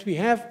 and that we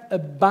have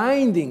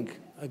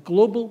a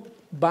global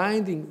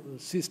binding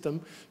system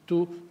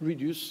to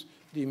reduce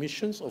the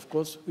emissions, of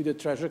course, with a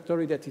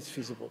trajectory that is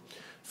feasible.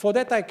 For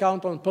that, I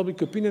count on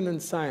public opinion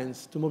and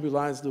science to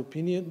mobilize the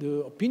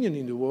opinion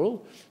in the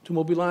world, to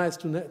mobilize,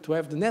 to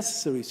have the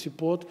necessary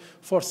support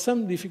for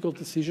some difficult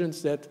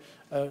decisions that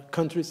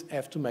countries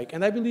have to make.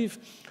 And I believe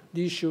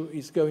the issue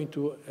is going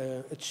to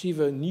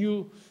achieve a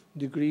new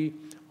degree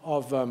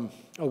of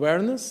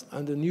awareness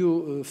and a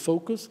new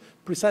focus,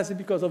 precisely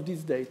because of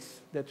these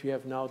dates that we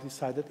have now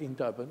decided in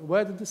Durban,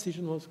 where the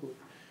decision was good.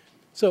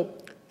 So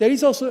there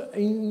is also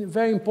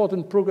very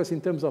important progress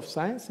in terms of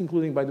science,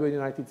 including, by the way, the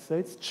United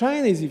States.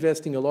 China is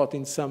investing a lot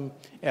in some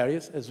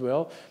areas as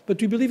well,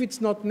 but we believe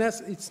it's not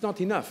enough. It's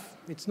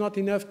not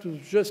enough to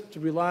just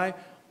rely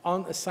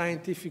on a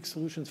scientific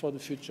solutions for the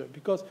future,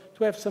 because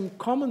to have some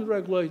common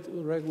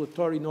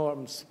regulatory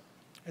norms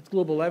at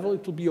global level,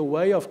 it will be a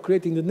way of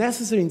creating the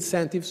necessary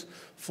incentives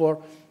for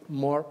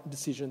more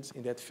decisions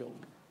in that field.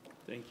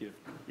 Thank you.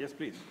 Yes,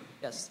 please.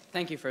 Yes,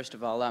 thank you, first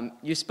of all.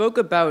 You spoke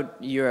about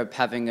Europe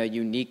having a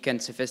unique and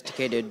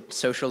sophisticated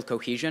social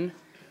cohesion,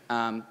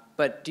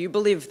 but do you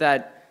believe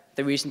that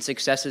the recent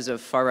successes of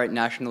far-right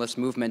nationalist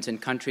movements in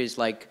countries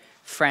like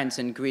France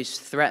and Greece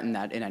threaten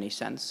that in any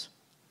sense?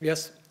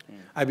 Yes.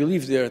 I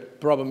believe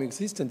that problem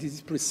exists, and it is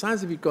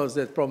precisely because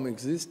that problem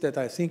exists that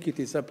I think it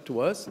is up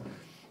to us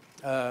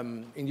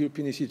in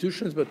European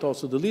institutions, but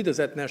also the leaders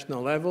at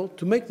national level,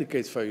 to make the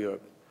case for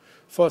Europe,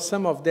 for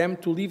some of them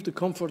to leave the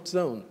comfort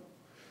zone,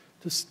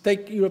 to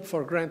take Europe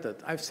for granted.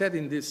 I've said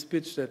in this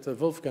speech that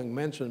Wolfgang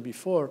mentioned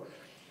before,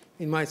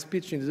 in my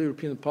speech in the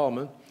European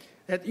Parliament,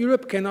 that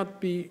Europe cannot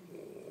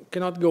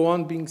go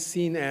on being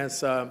seen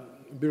as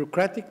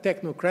bureaucratic,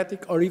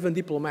 technocratic, or even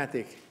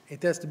diplomatic.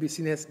 It has to be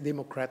seen as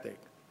democratic.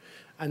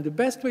 And the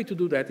best way to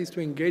do that is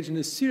to engage in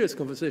a serious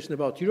conversation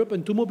about Europe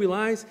and to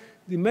mobilize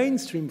the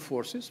mainstream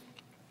forces,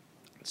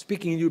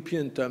 speaking in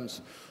European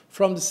terms,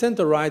 from the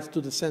center-right to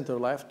the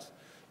center-left.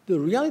 The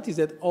reality is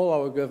that all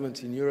our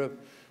governments in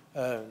Europe,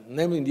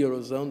 namely in the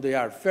Eurozone, they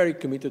are very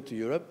committed to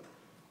Europe.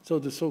 So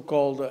the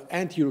so-called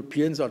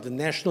anti-Europeans or the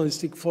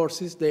nationalistic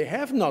forces, they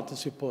have not the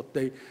support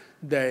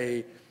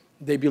they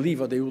believe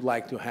or they would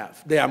like to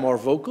have. They are more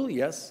vocal,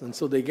 yes, and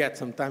so they get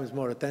sometimes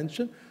more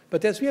attention.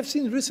 But as we have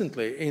seen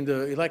recently in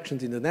the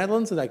elections in the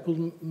Netherlands, and I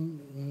could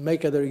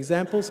make other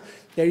examples,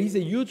 there is a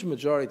huge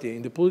majority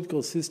in the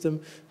political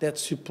system that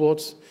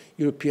supports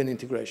European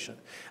integration.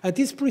 And it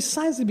is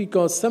precisely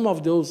because some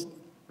of those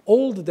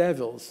old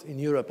devils in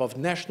Europe of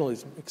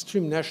nationalism,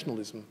 extreme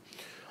nationalism,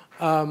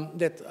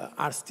 that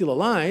are still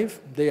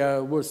alive,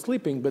 were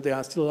sleeping, but they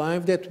are still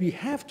alive, that we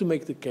have to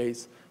make the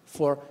case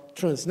for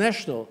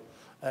transnational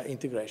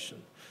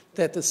integration.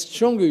 That a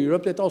stronger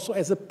Europe that also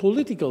has a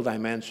political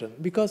dimension.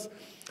 Because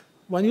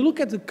when you look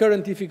at the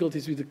current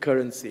difficulties with the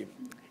currency,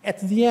 at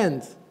the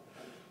end,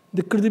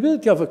 the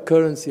credibility of a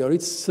currency or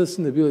its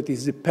sustainability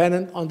is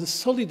dependent on the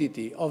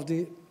solidity of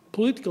the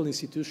political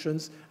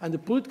institutions and the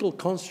political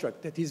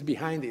construct that is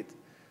behind it.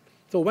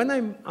 So when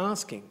I'm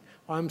asking,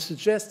 or I'm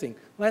suggesting,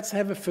 let's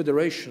have a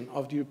federation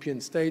of the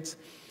European states,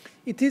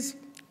 it is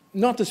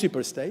not a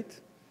super state.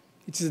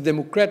 It is a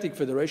democratic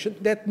federation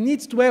that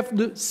needs to have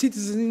the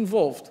citizens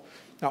involved.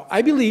 Now,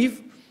 I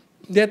believe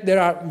that there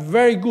are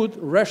very good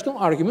rational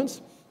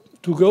arguments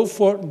to go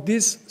for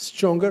this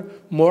stronger,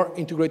 more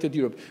integrated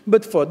Europe.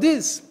 But for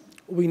this,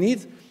 we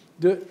need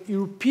the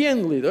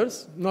European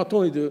leaders, not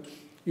only the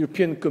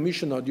European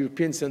Commission or the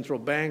European Central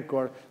Bank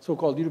or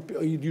so-called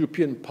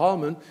European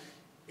Parliament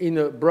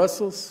in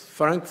Brussels,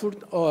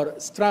 Frankfurt, or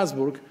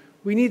Strasbourg,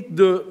 We need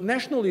the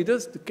national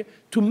leaders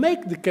to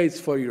make the case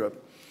for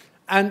Europe.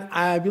 And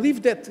I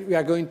believe that we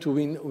are going to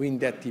win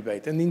that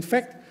debate. And in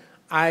fact,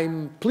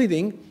 I'm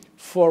pleading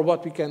for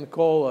what we can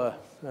call,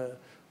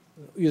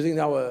 using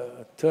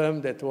our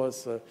term that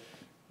was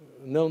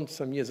known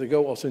some years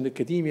ago also in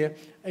academia,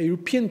 a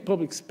European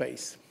public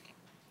space.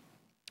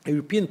 A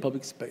European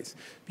public space.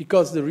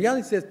 Because the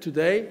reality is that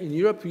today in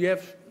Europe we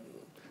have,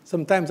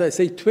 sometimes I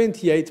say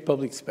 28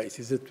 public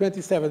spaces, the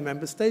 27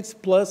 member states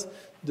plus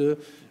the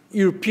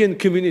European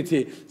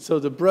community, so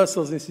the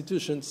Brussels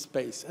institution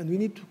space. And we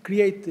need to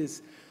create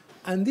this.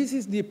 And this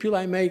is the appeal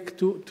I make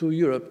to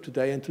Europe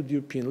today and to the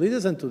European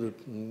leaders and to the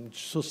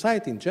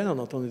society in general,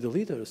 not only the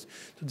leaders,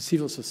 to the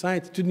civil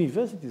society, to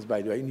universities,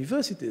 by the way,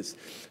 universities,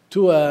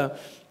 to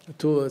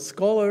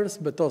scholars,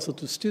 but also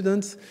to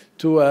students,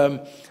 to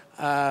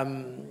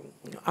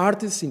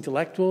artists,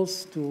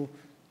 intellectuals, to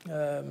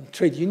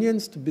trade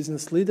unions, to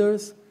business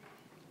leaders,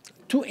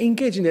 to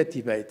engage in that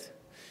debate.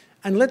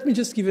 And let me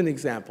just give an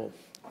example.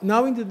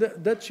 Now in the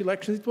Dutch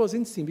elections, it was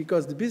interesting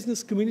because the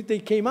business community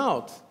came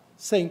out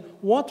saying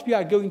what we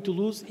are going to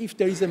lose if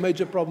there is a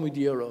major problem with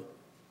the euro.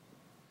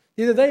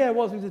 The other day I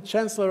was with the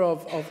Chancellor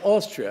of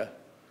Austria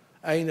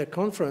in a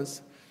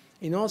conference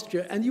in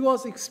Austria, and he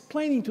was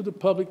explaining to the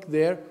public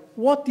there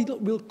what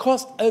it will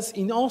cost us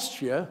in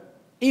Austria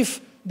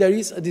if there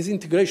is a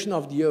disintegration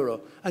of the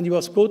euro. And he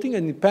was quoting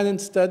an independent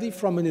study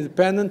from an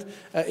independent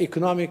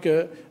economic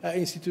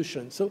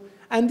institution.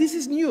 And this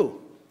is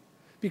new.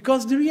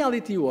 Because the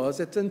reality was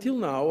that until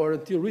now, or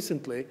until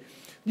recently,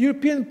 the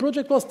European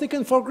project was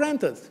taken for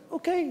granted.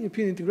 Okay,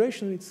 European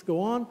integration, let's go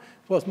on.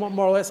 It was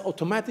more or less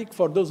automatic.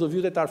 For those of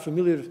you that are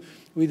familiar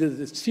with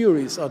the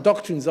theories or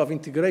doctrines of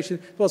integration,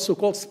 it was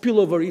so-called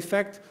spillover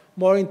effect.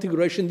 More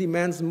integration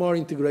demands more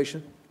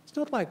integration. It's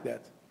not like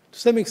that. To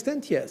some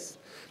extent, yes.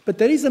 But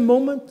there is a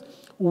moment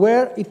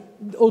where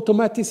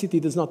automaticity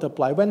does not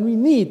apply, when we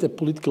need a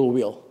political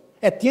will.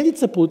 At the end,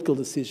 it's a political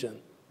decision.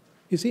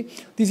 You see,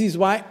 this is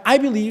why I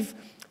believe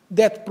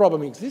that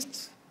problem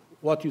exists,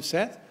 what you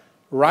said,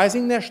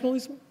 rising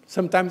nationalism,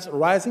 sometimes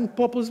rising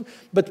populism,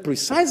 but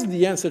precisely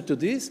the answer to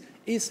this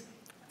is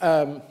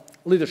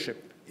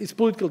leadership, is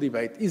political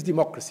debate, is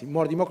democracy,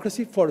 more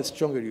democracy for a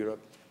stronger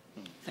Europe.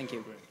 Thank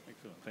you.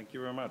 Excellent. Thank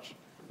you very much.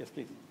 Yes,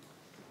 please.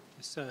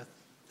 Yes,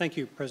 thank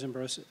you, President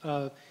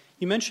Barroso.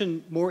 You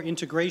mentioned more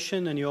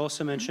integration, and you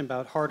also mentioned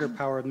about harder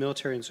power of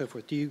military and so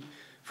forth. Do you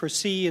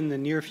foresee in the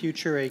near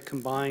future a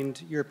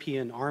combined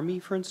European army,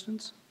 for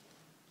instance?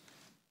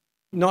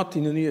 Not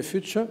in the near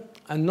future,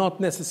 and not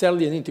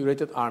necessarily an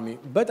integrated army.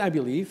 But I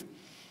believe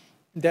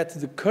that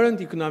the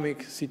current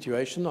economic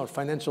situation or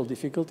financial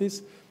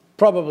difficulties,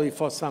 probably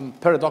for some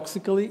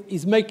paradoxically,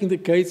 is making the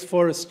case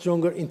for a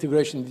stronger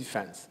integration in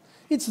defense.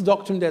 It's a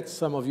doctrine that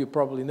some of you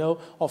probably know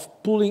of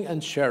pooling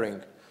and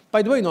sharing.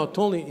 By the way, not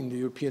only in the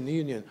European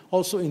Union,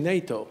 also in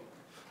NATO.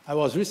 I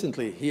was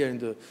recently here in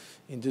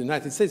the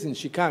United States, in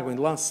Chicago, in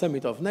the last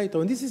summit of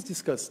NATO, and this is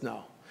discussed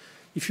now.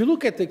 If you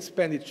look at the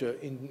expenditure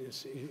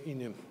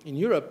in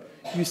Europe,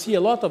 you see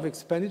a lot of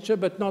expenditure,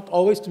 but not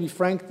always, to be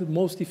frank, the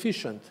most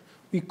efficient.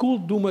 We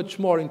could do much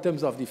more in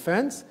terms of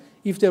defense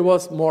if there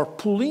was more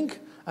pooling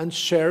and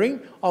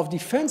sharing of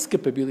defense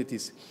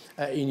capabilities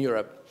in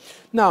Europe.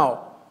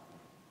 Now,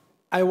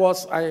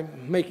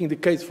 I'm making the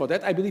case for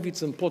that. I believe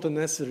it's important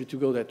and necessary to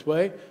go that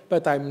way,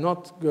 but I'm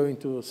not going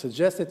to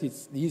suggest that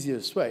it's the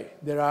easiest way.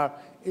 There are,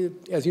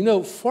 as you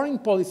know, foreign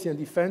policy and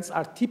defense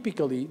are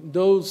typically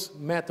those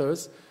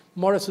matters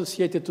more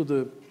associated to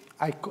the,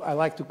 I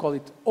like to call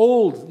it,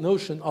 old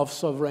notion of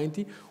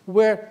sovereignty,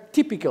 where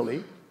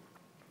typically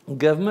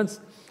governments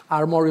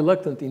are more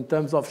reluctant in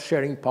terms of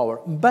sharing power.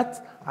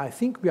 But I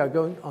think we are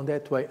going on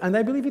that way, and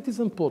I believe it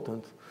is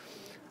important.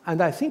 And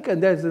I think,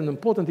 and there's an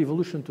important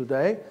evolution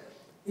today,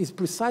 is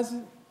precisely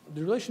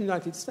the relation with the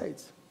United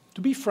States.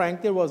 To be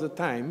frank, there was a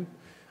time,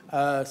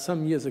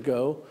 some years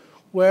ago,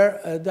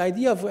 where the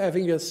idea of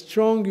having a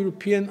strong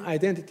European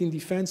identity in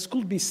defense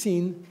could be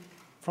seen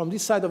from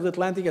this side of the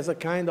Atlantic as a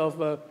kind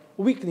of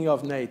weakening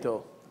of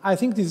NATO. I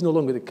think this is no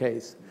longer the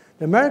case.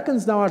 The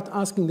Americans now are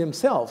asking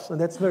themselves, and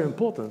that's very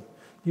important,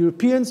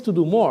 Europeans to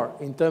do more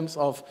in terms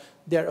of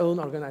their own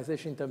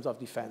organization, in terms of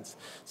defense.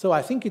 So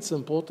I think it's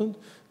important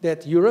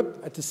that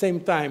Europe, at the same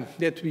time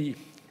that we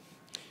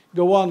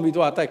go on with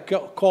what I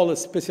call a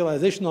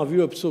specialization of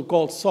Europe,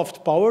 so-called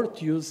soft power,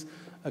 to use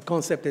a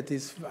concept that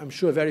is, I'm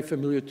sure, very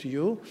familiar to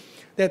you,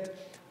 that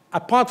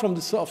apart from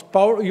the soft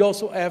power, you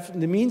also have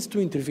the means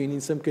to intervene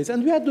in some cases.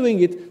 And we are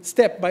doing it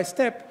step by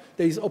step.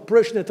 There is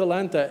Operation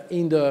Atalanta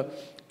in the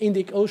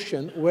Indic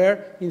Ocean,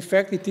 where, in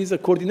fact, it is a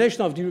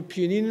coordination of the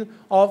European Union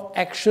of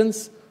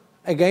actions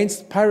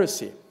against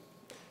piracy.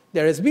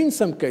 There has been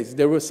some cases.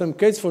 There were some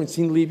cases, for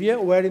instance, in Libya,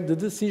 where the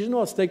decision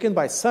was taken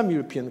by some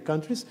European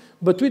countries,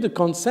 but with the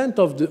consent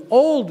of the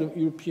old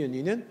European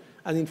Union,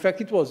 and in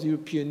fact, it was the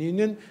European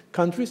Union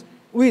countries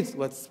with,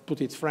 let's put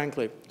it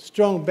frankly,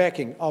 strong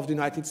backing of the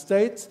United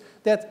States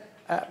that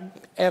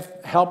have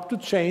helped to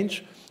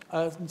change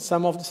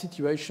some of the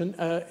situation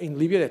in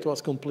Libya that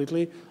was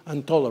completely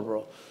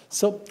intolerable.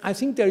 So I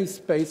think there is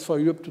space for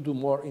Europe to do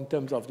more in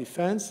terms of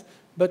defense,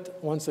 but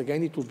once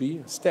again, it will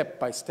be step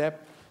by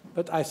step.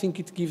 But I think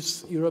it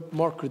gives Europe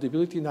more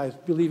credibility, and I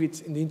believe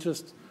it's in the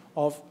interest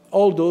of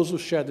all those who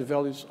share the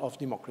values of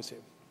democracy.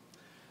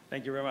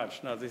 Thank you very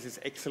much. Now, this is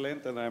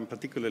excellent, and I'm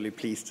particularly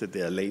pleased that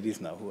there are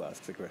ladies now who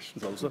ask the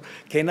questions also.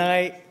 Can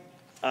I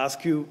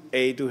ask you,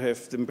 to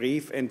have them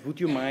brief, and would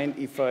you mind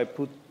if I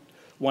put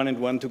one and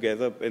one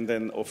together and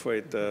then offer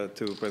it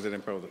to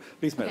President Barroso?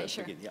 Please, Madam,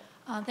 sure. begin.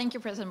 Yeah. Thank you,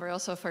 President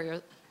Barroso, for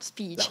your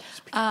speech.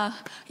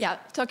 Yeah,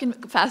 talking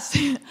fast.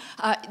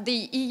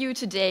 The EU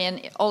today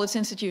and all its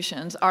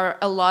institutions are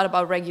a lot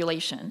about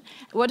regulation.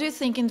 What do you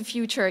think in the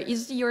future?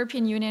 Is the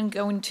European Union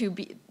going to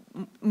be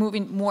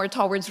moving more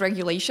towards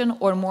regulation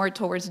or more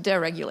towards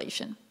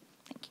deregulation?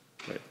 Thank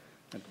you. Great.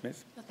 And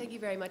Ms.? Well, thank you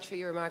very much for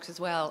your remarks as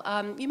well.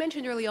 You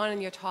mentioned early on in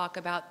your talk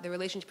about the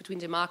relationship between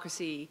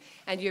democracy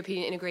and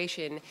European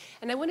integration,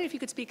 and I wondered if you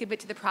could speak a bit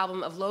to the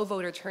problem of low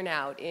voter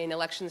turnout in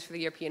elections for the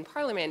European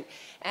Parliament,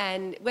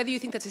 and whether you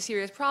think that's a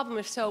serious problem.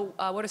 If so,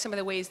 what are some of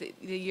the ways that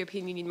the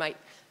European Union might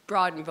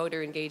broaden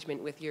voter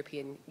engagement with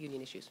European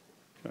Union issues?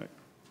 Right.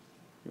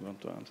 You want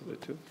to answer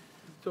that too?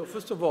 So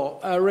first of all,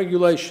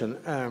 regulation.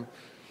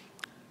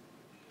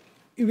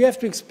 You have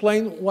to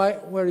explain why,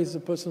 where is the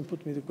person who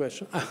put me the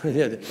question?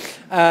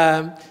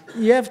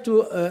 You have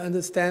to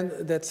understand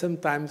that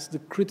sometimes the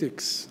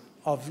critics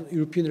of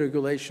European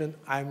regulation,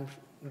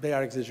 they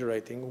are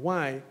exaggerating.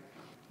 Why?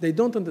 They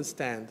don't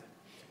understand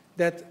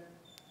that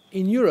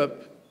in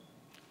Europe,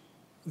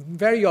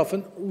 very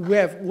often we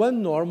have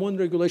one norm, one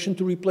regulation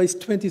to replace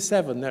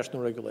 27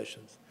 national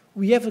regulations.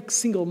 We have a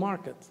single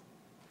market.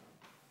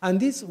 And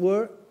these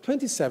were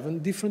 27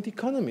 different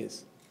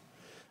economies.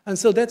 And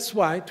so that's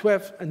why, to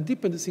have and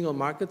deepen the single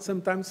market,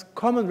 sometimes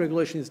common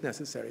regulation is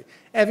necessary.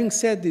 Having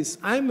said this,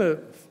 I'm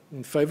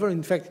in favor,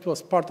 in fact, it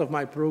was part of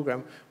my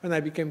program when I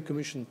became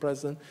Commission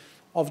President,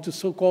 of the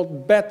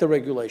so-called better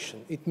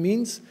regulation. It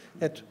means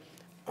that,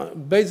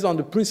 based on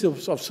the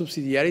principles of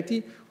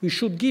subsidiarity, we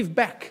should give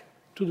back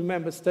to the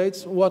member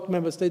states what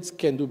member states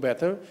can do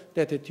better,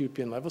 that at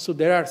European level. So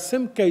there are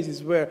some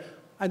cases where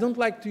I don't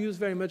like to use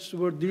very much the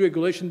word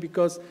deregulation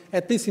because,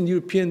 at least in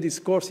European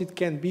discourse, it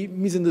can be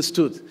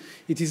misunderstood.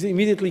 It is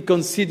immediately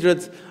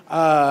considered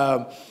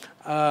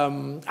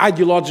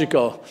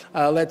ideological,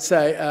 let's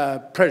say,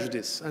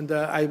 prejudice. And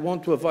I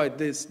want to avoid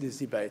this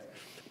debate.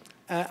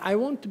 I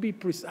want to be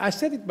precise. I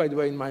said it, by the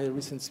way, in my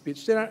recent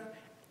speech. There are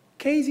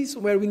cases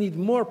where we need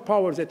more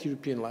powers at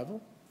European level.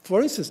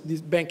 For instance,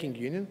 this banking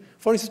union,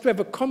 for instance, to have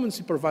a common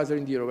supervisor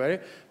in the euro area,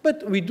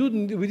 but we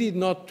did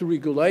not to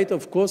regulate,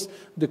 of course,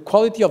 the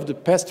quality of the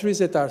pastries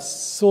that are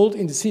sold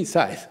in the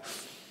seaside.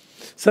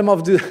 Some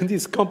of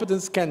these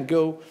competences can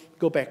go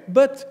back.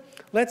 But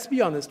let's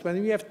be honest,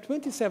 when we have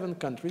 27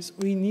 countries,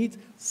 we need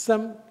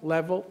some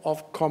level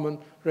of common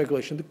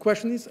regulation. The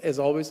question is, as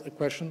always, a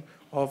question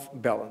of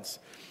balance.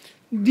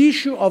 The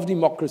issue of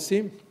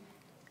democracy,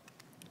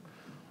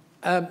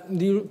 the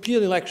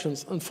European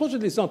elections,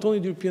 unfortunately, it's not only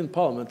the European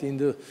Parliament. In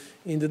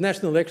the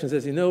national elections,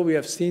 as you know, we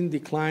have seen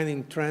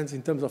declining trends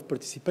in terms of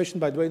participation,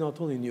 by the way, not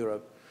only in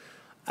Europe.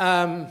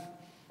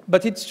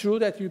 But it's true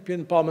that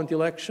European Parliament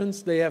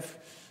elections, they have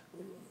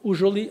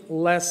usually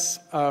less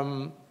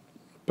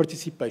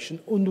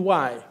participation. And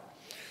why?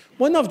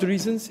 One of the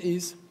reasons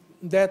is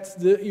that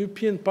the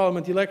European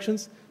Parliament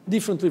elections,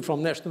 differently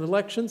from national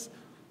elections,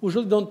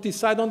 usually don't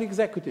decide on the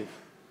executive.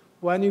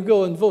 When you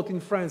go and vote in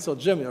France or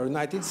Germany or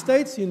United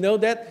States, you know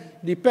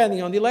that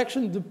depending on the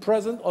election, the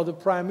president or the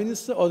prime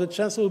minister or the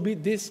chancellor will be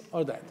this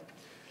or that.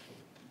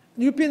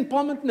 The European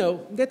Parliament,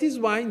 no. That is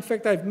why, in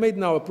fact, I've made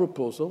now a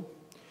proposal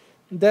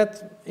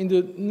that in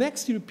the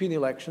next European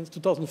elections,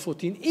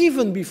 2014,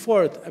 even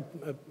before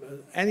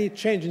any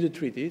change in the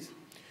treaties,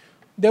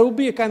 there will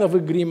be a kind of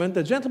agreement,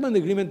 a gentleman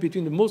agreement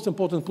between the most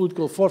important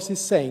political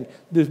forces saying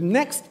the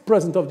next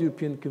president of the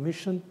European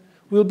Commission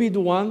will be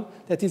the one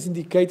that is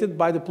indicated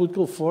by the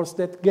political force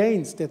that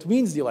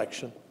wins the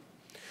election.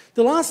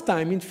 The last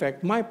time, in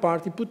fact, my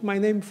party put my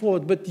name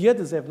forward, but the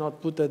others have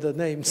not put other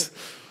names.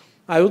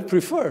 I would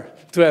prefer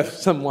to have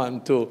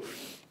someone to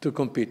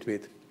compete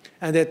with.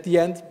 And at the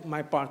end,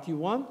 my party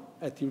won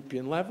at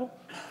European level,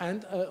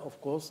 and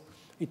of course,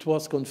 it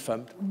was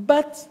confirmed.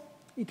 But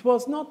it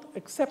was not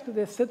accepted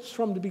as such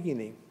from the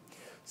beginning.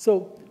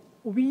 So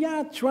we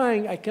are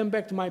trying, I come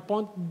back to my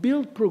point,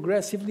 build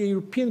progressively a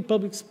European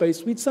public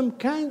space with some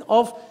kind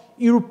of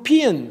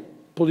European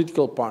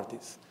political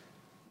parties.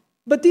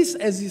 But this,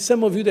 as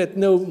some of you that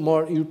know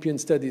more European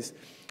studies,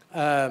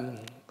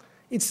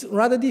 it's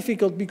rather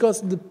difficult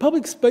because the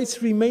public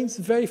space remains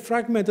very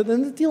fragmented.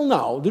 And until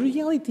now, the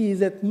reality is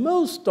that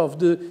most of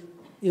the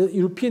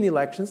European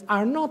elections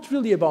are not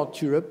really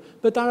about Europe,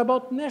 but are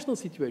about national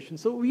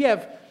situations. So we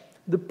have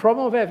the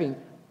problem of having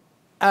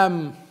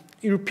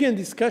European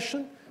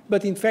discussion,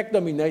 but in fact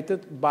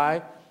dominated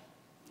by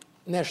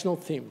national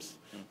themes.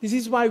 This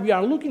is why we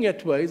are looking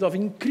at ways of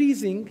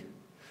increasing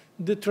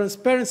the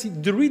transparency,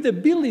 the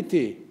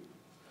readability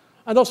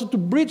and also to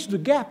bridge the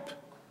gap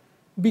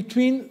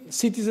between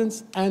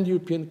citizens and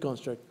European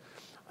construct.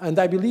 And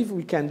I believe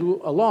we can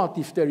do a lot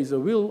if there is a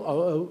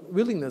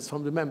willingness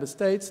from the member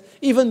states,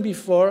 even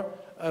before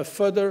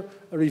further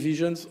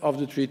revisions of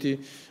the treaty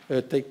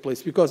take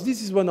place, because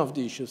this is one of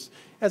the issues.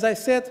 As I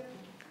said,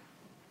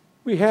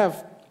 we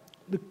have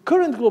the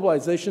current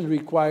globalization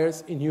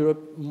requires in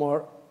Europe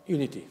more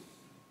unity,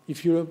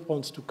 if Europe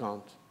wants to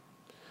count.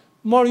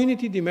 More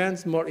unity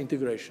demands more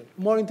integration.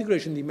 More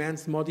integration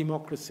demands more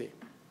democracy.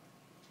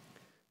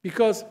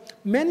 Because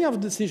many of the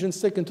decisions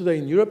taken today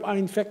in Europe are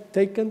in fact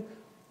taken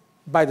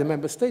by the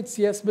member states,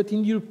 yes, but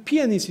in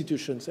European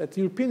institutions, at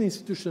the European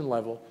institution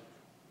level,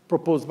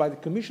 proposed by the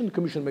Commission. The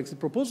Commission makes the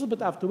proposal,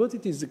 but afterwards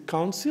it is the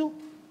Council,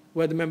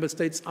 where the member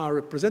states are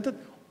represented,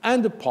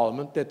 and the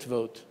Parliament that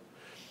vote.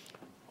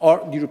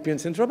 Or the European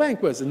Central Bank,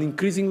 who has an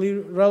increasingly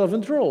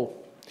relevant role.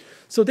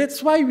 So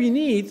that's why we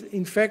need,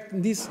 in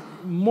fact, these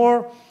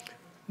more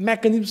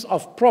mechanisms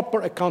of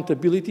proper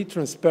accountability,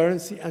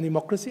 transparency, and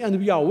democracy, and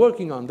we are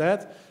working on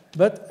that,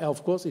 but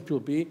of course it will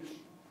be,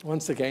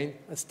 once again,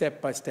 a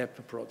step-by-step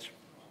approach.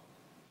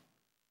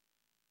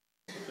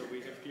 So we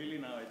have clearly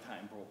now a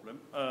time problem,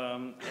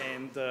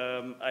 and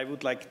I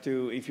would like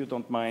to, if you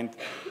don't mind,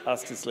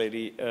 ask this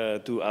lady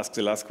to ask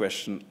the last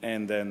question,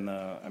 and then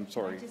I'm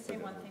sorry. Can I just say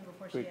one thing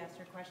before she asks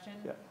her question?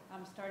 Yeah.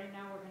 Starting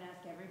now, we're going to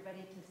ask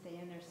everybody to stay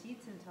in their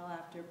seats until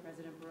after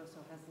President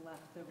Barroso has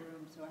left the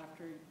room. So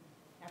after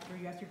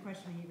you ask your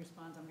question and he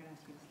responds, I'm going to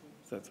ask you to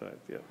stay. That's right,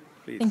 yeah.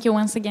 Please. Thank you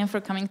once again for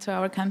coming to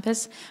our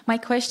campus. My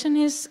question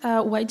is,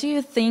 why do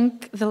you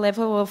think the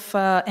level of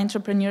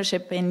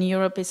entrepreneurship in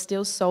Europe is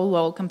still so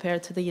low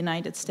compared to the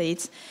United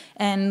States?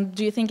 And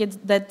do you think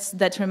that's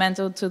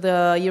detrimental to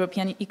the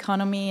European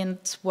economy, and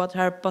what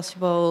are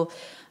possible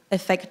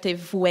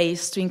effective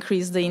ways to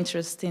increase the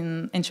interest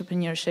in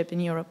entrepreneurship in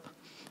Europe?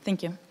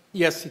 Thank you.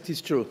 Yes, it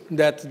is true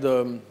that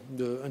the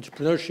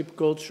entrepreneurship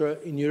culture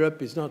in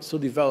Europe is not so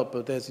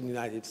developed as in the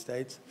United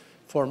States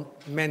for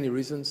many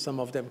reasons, some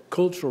of them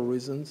cultural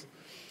reasons.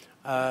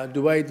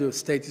 The way the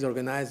state is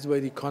organized, the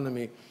way the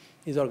economy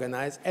is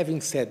organized.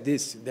 Having said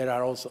this, there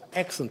are also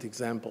excellent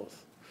examples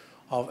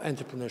of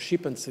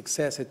entrepreneurship and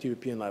success at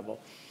European level.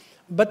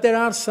 But there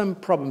are some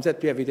problems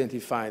that we have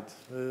identified,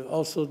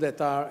 also that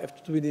have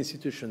to do with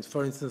institutions.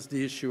 For instance,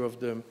 the issue of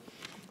the,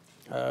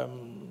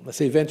 let's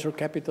say, venture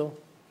capital,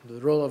 the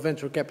role of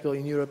venture capital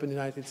in Europe and the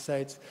United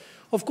States.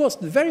 Of course,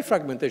 the very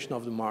fragmentation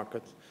of the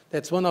market.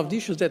 That's one of the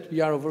issues that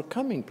we are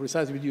overcoming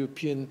precisely with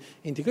European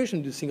integration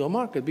into the single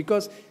market,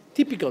 because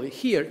typically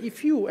here,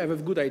 if you have a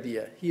good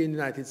idea here in the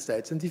United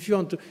States, and if you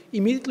want to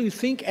immediately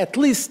think, at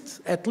least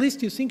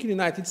you think in the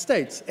United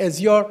States as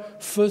your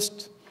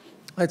first,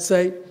 let's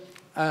say,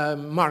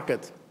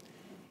 market.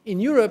 In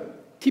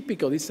Europe,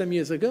 typically some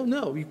years ago,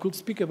 no, we could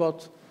speak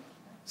about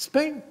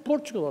Spain,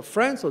 Portugal, or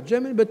France, or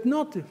Germany, but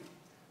not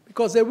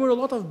because there were a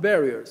lot of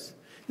barriers.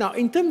 Now,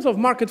 in terms of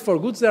market for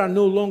goods, there are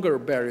no longer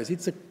barriers.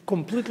 It's a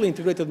completely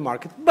integrated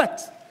market.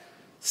 But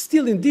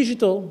still in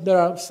digital, there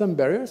are some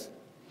barriers.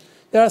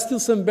 There are still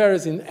some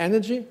barriers in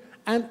energy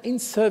and in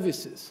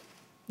services.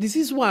 This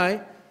is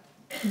why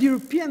the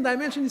European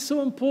dimension is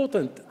so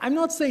important. I'm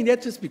not saying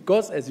that just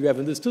because, as you have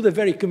understood, a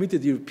very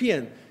committed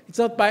European. It's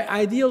not by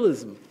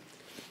idealism.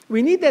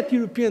 We need that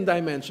European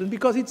dimension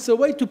because it's a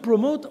way to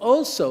promote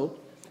also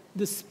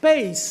the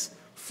space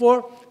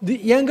for the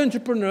young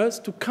entrepreneurs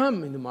to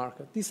come in the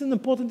market. This is an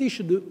important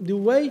issue, the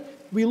way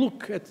we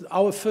look at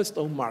our first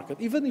home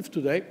market. Even if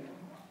today,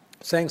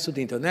 thanks to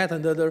the internet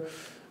and other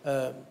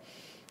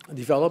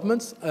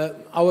developments,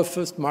 our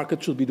first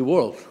market should be the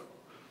world.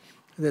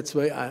 That's the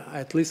way,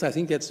 at least I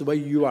think that's the way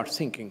you are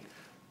thinking.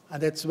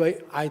 And that's the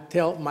way I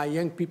tell my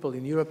young people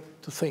in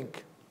Europe to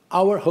think.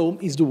 Our home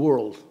is the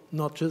world,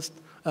 not just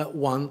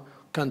one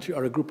country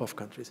or a group of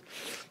countries.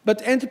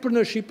 But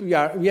entrepreneurship,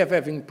 we have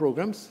having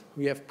programs.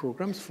 We have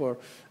programs for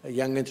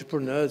young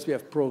entrepreneurs. We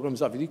have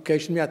programs of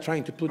education. We are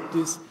trying to put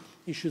these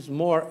issues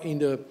more in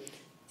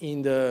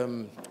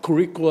the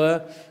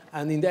curricula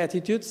and in the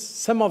attitudes.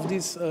 Some of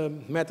these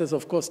matters,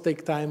 of course,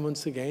 take time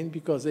once again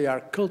because they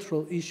are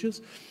cultural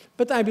issues.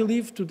 But I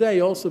believe today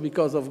also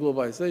because of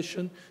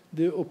globalization,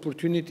 the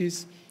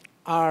opportunities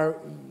are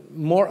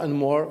more and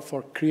more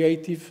for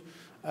creative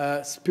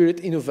spirit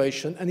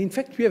innovation. And in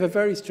fact, we have a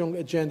very strong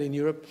agenda in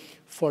Europe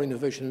for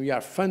innovation. We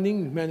are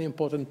funding many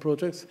important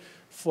projects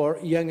for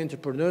young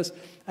entrepreneurs.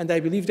 And I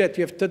believe that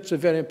we have touched a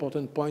very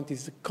important point,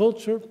 is the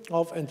culture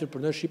of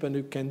entrepreneurship, and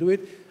we can do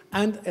it.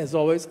 And as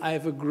always, I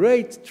have a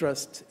great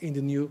trust in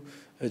the new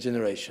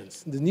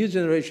generations. The new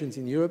generations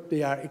in Europe,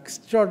 they are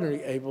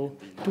extraordinarily able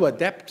to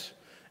adapt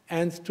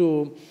and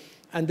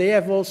they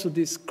have also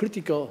this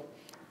critical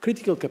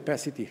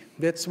capacity.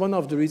 That's one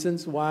of the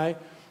reasons why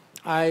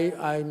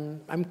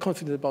I'm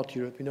confident about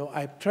Europe. You know,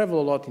 I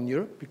travel a lot in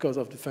Europe because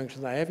of the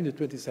functions I have in the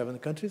 27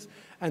 countries,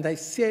 and I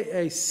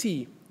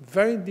see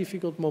very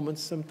difficult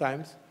moments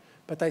sometimes,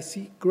 but I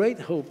see great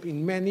hope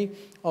in many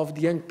of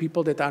the young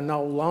people that are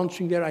now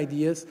launching their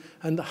ideas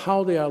and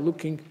how they are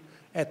looking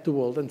at the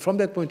world. And from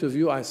that point of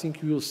view, I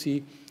think you will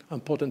see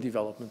important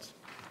developments.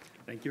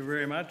 Thank you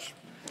very much.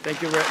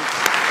 Thank you very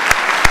much.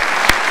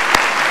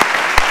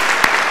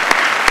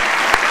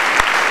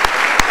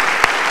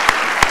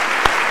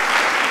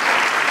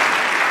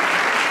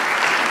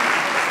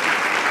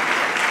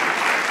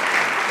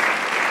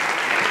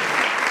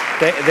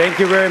 Thank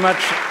you very much.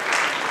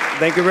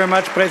 Thank you very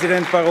much,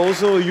 President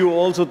Barroso. You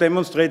also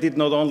demonstrated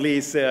not only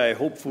is there a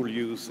hopeful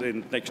use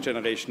in next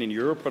generation in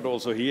Europe, but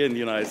also here in the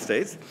United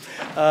States.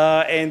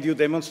 And you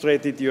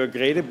demonstrated your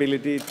great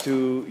ability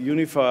to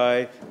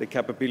unify the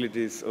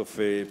capabilities of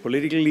a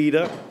political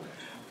leader,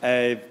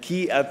 a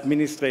key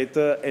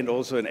administrator, and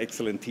also an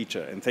excellent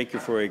teacher. And thank you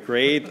for a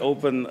great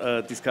open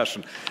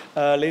discussion.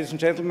 Ladies and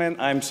gentlemen,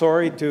 I'm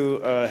sorry to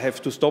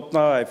have to stop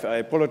now. I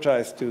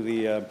apologize to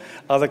the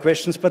other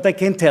questions, but I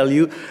can tell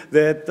you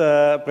that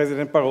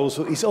President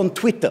Barroso is on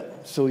Twitter,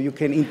 so you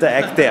can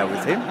interact there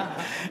with him.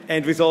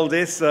 And with all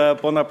this,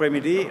 bon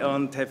après-midi,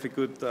 and have a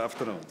good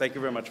afternoon. Thank you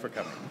very much for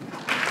coming.